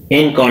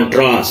 In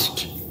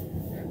contrast.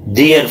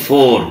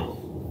 Therefore.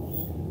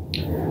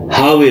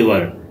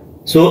 However.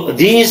 So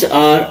these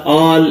are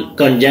all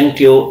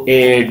conjunctive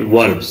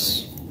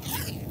adverbs.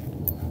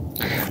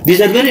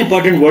 These are very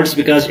important words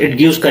because it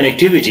gives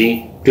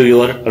connectivity to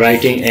your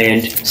writing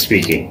and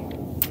speaking.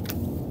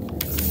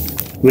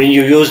 When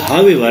you use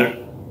however,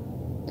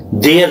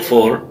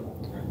 therefore,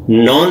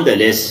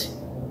 nonetheless,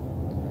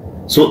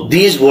 so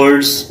these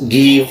words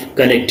give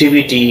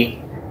connectivity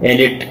and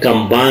it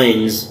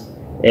combines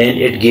and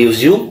it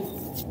gives you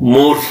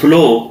more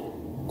flow,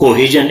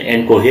 cohesion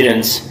and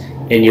coherence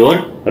in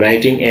your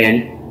writing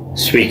and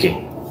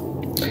speaking.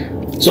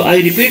 So I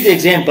repeat the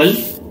example.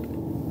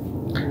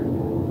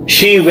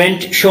 She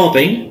went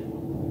shopping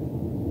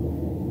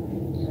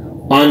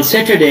on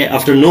Saturday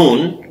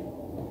afternoon,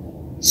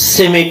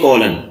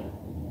 semicolon.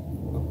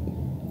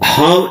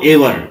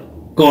 However,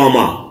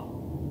 comma.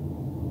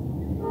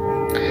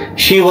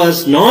 She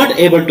was not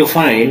able to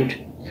find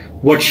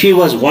what she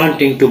was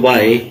wanting to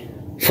buy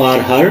for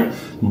her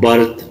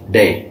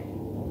birthday.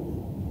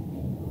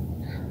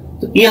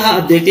 तो यहां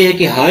आप देखते हैं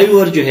कि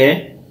however जो है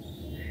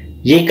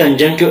ये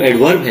conjunctive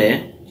adverb है,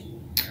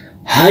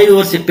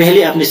 हाउएवर से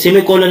पहले आपने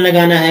सेमीकोलन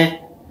लगाना है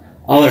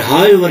और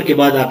हाउएवर के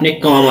बाद आपने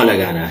कॉमा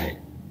लगाना है।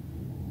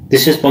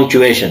 This is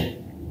punctuation.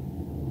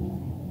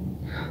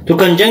 तो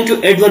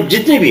कंजंक्टिव एडवर्ब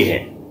जितने भी है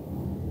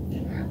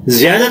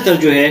ज्यादातर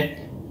जो है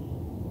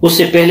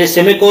उससे पहले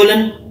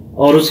सेमीकोलन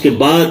और उसके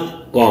बाद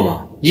कॉमा,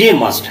 ये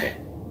मस्ट है।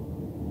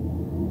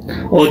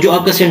 और जो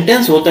आपका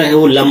सेंटेंस होता है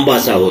वो लंबा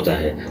सा होता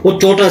है, वो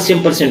छोटा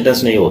सिंपल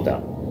सेंटेंस नहीं होता।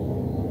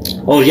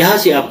 और यहां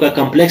से आपका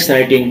complex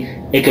writing,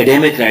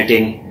 academic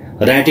writing,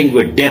 writing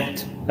with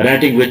depth,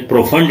 writing with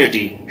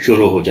प्रोफंडिटी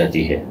शुरू हो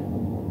जाती है।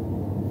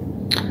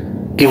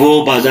 कि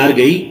वो बाजार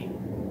गई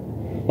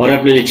और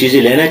अपने लिए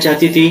चीजें लेना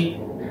चाहती थी,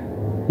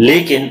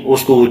 लेकिन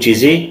उसको वो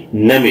चीजें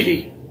न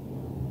मिली,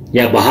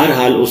 या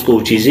बहरहाल उसको वो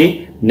चीजें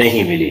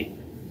नहीं मिली।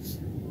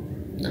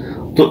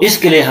 तो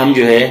इसके लिए हम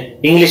जो है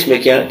इंग्लिश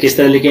में किस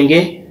तरह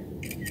लिखेंगे?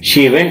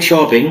 She went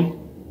shopping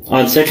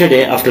on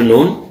Saturday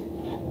afternoon,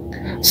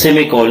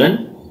 semicolon,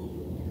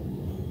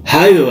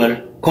 however,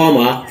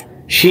 comma,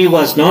 she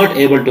was not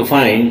able to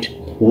find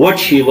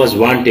what she was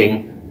wanting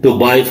to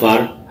buy for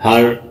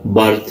her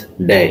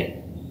birthday.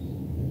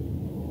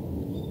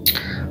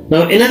 Now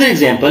another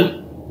example,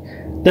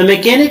 the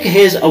mechanic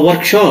has a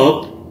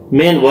workshop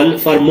manual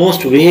for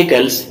most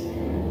vehicles,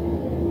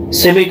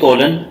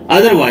 semicolon,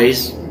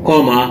 otherwise,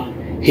 comma,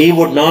 he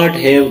would not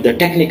have the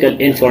technical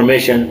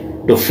information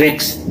to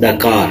fix the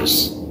cars.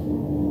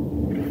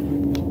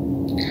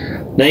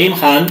 Naeem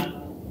Khan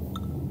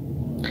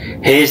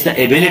has the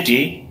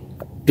ability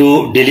to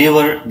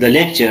deliver the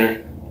lecture,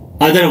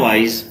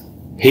 otherwise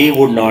he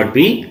would not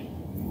be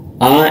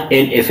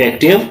an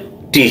effective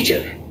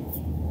teacher.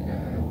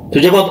 तो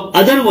जब आप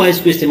otherwise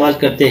को इस्तेमाल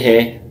करते हैं,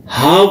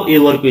 how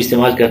ever को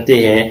इस्तेमाल करते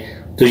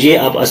हैं, तो ये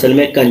आप असल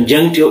में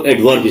कंजंक्टिव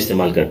एडवर्ब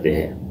इस्तेमाल करते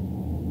हैं।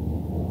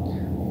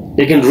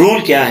 लेकिन रूल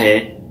क्या है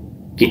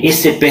कि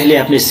इससे पहले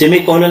आपने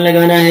सेमीकोलन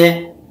लगाना है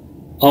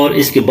और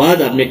इसके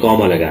बाद आपने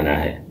कॉमा लगाना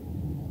है।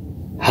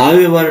 हाउ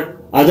एवर,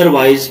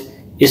 अदरवाइज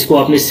इसको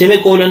आपने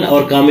सेमीकोलन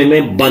और कॉमे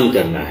में बंद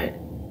करना है।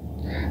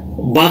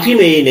 बाकी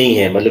में ये नहीं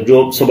है, मतलब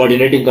जो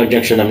सबऑर्डिनेटिंग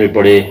कंजंक्शन हमने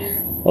पढ़े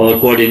और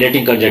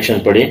कोऑर्डिनेटिंग कंजंक्शन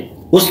पढ़े,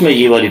 उसमें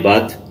ये वाली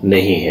बात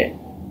नहीं है।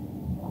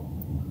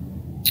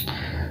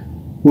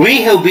 We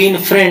have been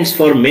friends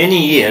for many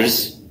years.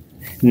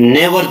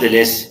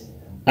 Nevertheless,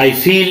 I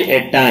feel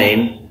at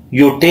time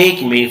you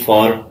take me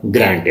for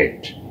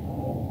granted.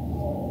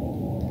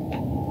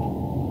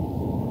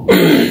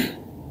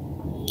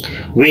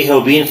 We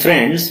have been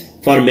friends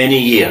for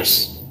many years.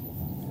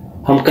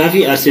 हम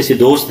काफी अरसे से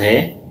दोस्त हैं।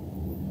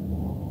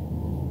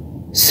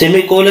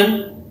 Semicolon,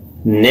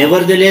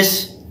 nevertheless,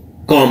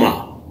 comma.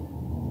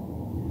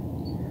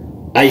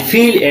 I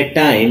feel at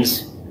times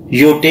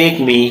you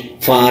take me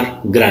for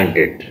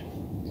granted.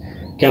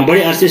 कि हम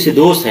बड़े अरसे से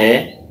दोस्त हैं,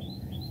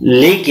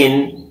 लेकिन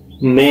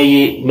मैं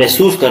ये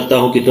महसूस करता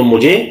हूं कि तुम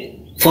मुझे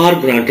फॉर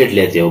ग्रांटेड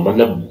लेते हो,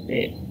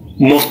 मतलब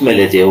मुफ्त में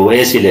लेते हो,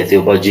 ऐसे लेते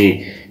हो, बस जी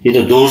ये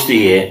तो दोस्त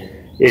ही है,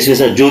 इसके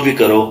साथ जो भी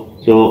करो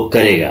तो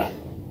करेगा।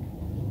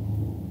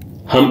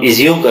 हम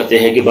इज्यूम करते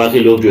हैं कि बाकी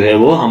लोग जो है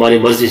वो हमारी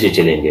मर्जी से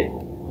चलेंगे।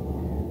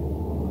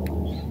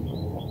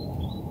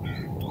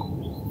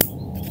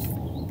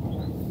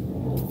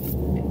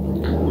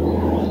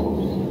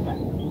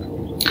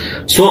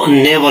 सो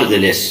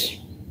नेवरदलेस,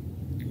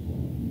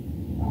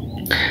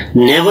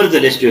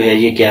 नेवरदलेस जो है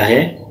ये क्या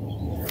है?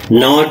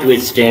 Not with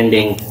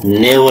standing,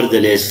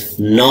 nevertheless,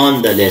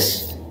 nonetheless,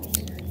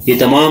 ये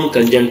तमाम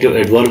कंजंक्टिव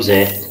एडवर्ब्स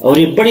है और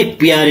ये बड़े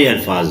प्यारे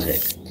अल्फाज है।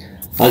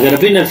 अगर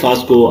आप इन अल्फाज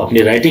को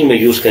अपनी राइटिंग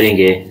में यूज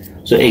करेंगे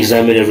सो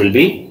examiner will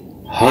be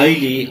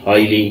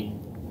highly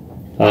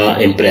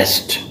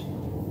impressed.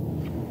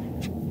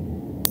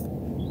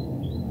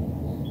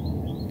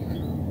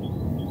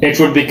 It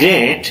would be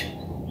great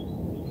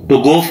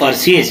to go for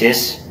CSS,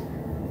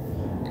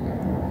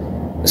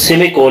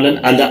 semicolon.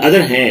 On the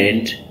other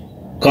hand,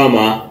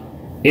 comma,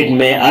 it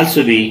may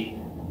also be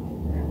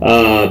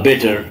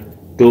better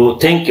to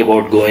think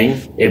about going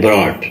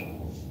abroad.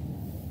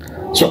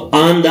 So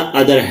on the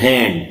other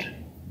hand,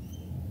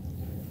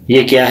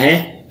 ये क्या है?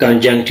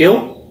 Conjunctive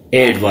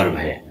adverb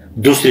है,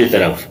 दूसरी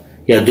तरफ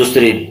या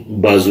दूसरी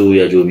बाजू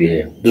या जो भी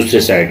है, दूसरे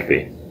साइड पे।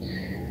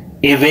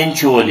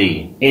 इवेंचुअली,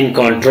 इन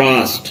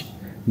कॉन्ट्रास्ट,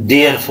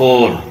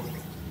 देयरफॉर,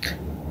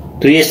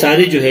 तो ये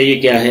सारे जो है ये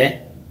क्या है?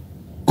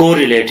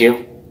 कोरिलेटिव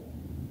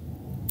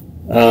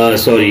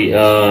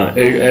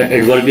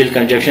एडवर्बियल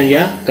कंजंक्शन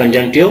या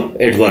कंजंक्टिव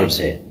एडवर्ब्स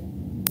है।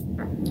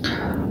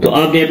 तो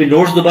आपने अभी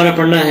नोट्स दोबारा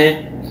पढ़ना है,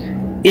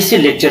 इसी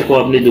लेक्चर को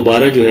आपने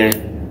दोबारा जो है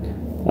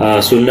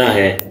सुनना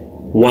है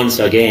once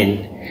again,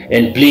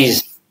 and please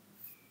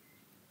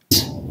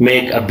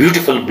make a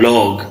beautiful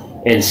blog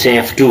and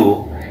save too,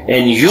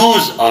 and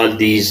use all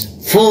these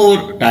 4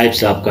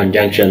 types of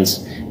conjunctions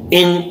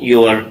in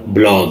your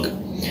blog.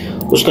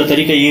 उसका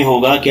तरीका ये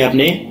होगा कि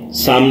आपने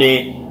सामने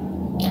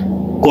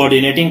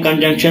coordinating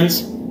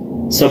conjunctions,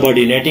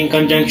 subordinating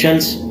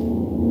conjunctions,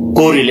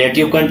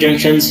 correlative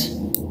conjunctions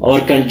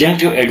और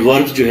conjunctive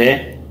adverbs जो है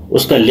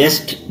उसका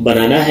लिस्ट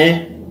बनाना है,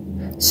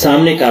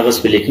 सामने कागज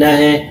पे लिखना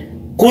है।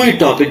 कोई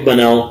टॉपिक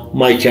बनाओ,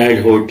 my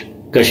childhood,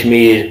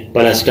 Kashmir,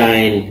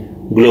 Palestine,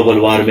 global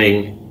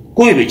warming,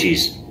 कोई भी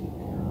चीज,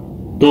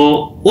 तो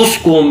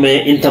उसको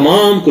में इन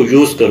तमाम को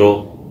यूज करो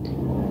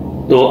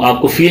तो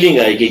आपको फीलिंग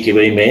आएगी कि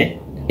भाई मैं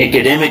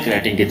एकेडमिक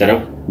राइटिंग की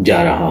तरफ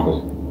जा रहा हूं.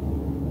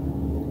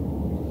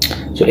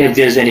 So if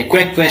there is any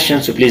quick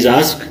question, so please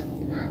ask.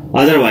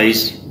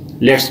 Otherwise,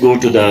 let's go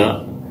to the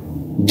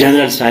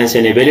General Science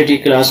and Ability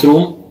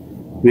classroom,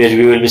 where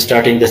we will be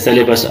starting the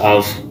syllabus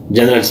of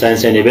General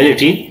Science and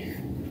Ability.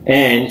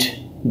 And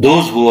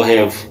those who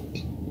have,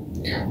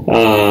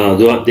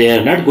 they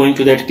are not going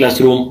to that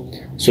classroom,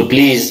 so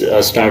please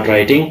start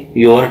writing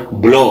your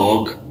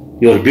blog,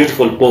 your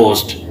beautiful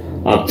post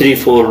of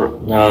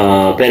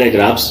 3-4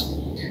 paragraphs,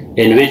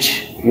 in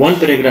which one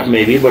paragraph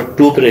maybe, but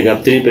 2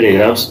 paragraphs, 3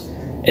 paragraphs,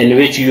 in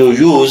which you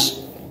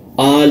use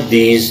all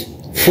these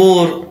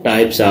 4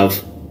 types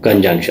of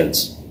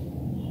conjunctions.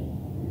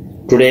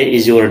 Today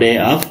is your day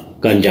of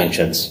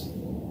conjunctions.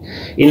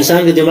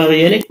 इंसान के दिमाग में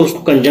ये नहीं कि उसको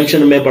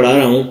conjunction में पढ़ा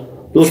रहा हूं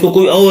तो उसको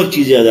कोई और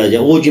चीज याद आ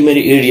जाए, वो जी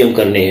मेरी इडियम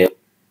करने हैं,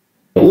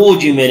 वो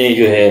जी मैंने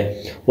जो है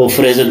वो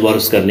फ्रेजल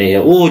वर्ब्स करने हैं,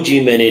 वो जी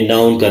मैंने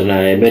नाउन करना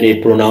है, मैंने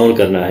प्रोनाउन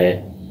करना है.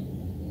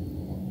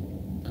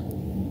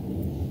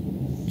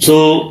 सो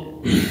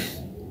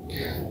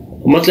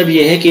मतलब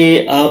यह है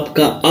कि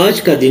आपका आज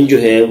का दिन जो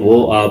है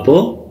वो आप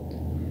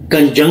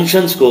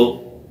कंजंक्शंस को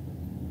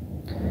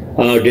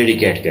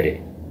डेडिकेट करें.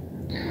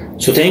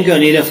 So thank you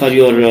Anila for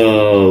your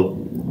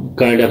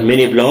kind of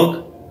mini blog,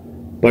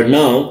 but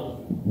now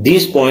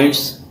these points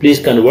please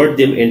convert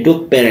them into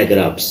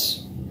paragraphs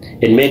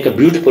and make a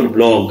beautiful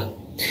blog,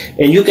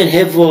 and you can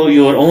have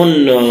your own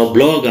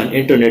blog on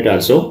internet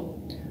also.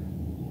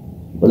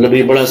 मतलब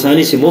ये बड़ा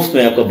आसानी से मुफ्त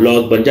में आपका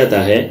blog बन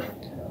जाता है,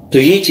 तो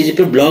ये चीजें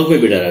फिर ब्लॉग में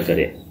भी डाला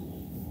करें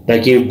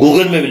ताकि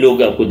गूगल में भी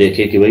लोग आपको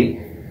देखें कि भाई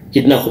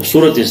कितना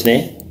खूबसूरत इसने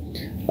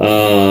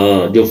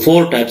जो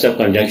 4 टाइप्स ऑफ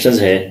कंजंक्शंस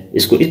है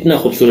इसको इतना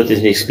खूबसूरत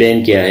इसने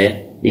एक्सप्लेन किया है,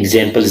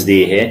 एग्जांपल्स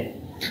दिए हैं.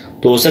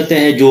 तो हो सकता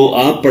है जो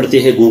आप पढ़ते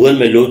हैं गूगल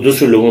में लोग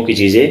दूसरे लोगों की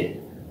चीजें,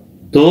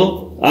 तो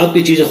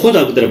आपकी चीजें खुद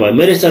आपकी तरफ आए.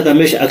 मेरे साथ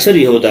हमेशा अक्सर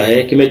ये होता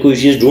है कि मैं कोई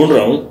चीज ढूंढ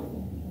रहा हूं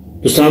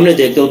तो सामने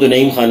देखता हूं तो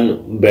नईम खान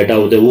बैठा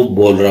होता है, वो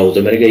बोल रहा होता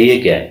है, मैंने कहा ये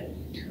क्या है,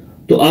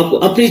 तो आपको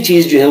अपनी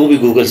चीज जो है वो भी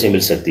गूगल से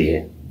मिल सकती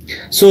है.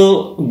 सो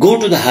go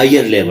to the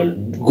higher level,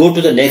 go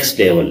to the next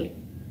level,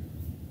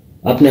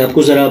 अपने आप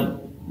को जरा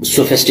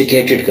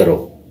सोफिस्टिकेटेड करो.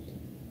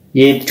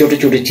 ये छोटी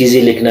छोटी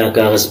चीजें लिखना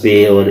कागज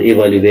पे और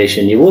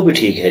इवैल्यूएशन ये वो भी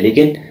ठीक है,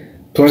 लेकिन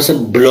थोड़ा सा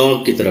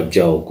ब्लॉग की तरफ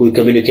जाओ, कोई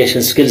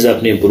कम्युनिकेशन स्किल्स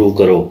अपने इंप्रूव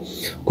करो,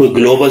 कोई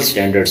ग्लोबल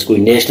स्टैंडर्ड्स, कोई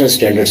नेशनल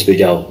स्टैंडर्ड्स पे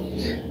जाओ.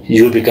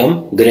 You become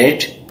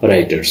great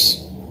writers.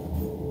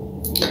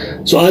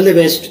 So all the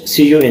best,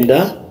 C you in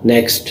the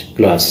next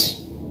class.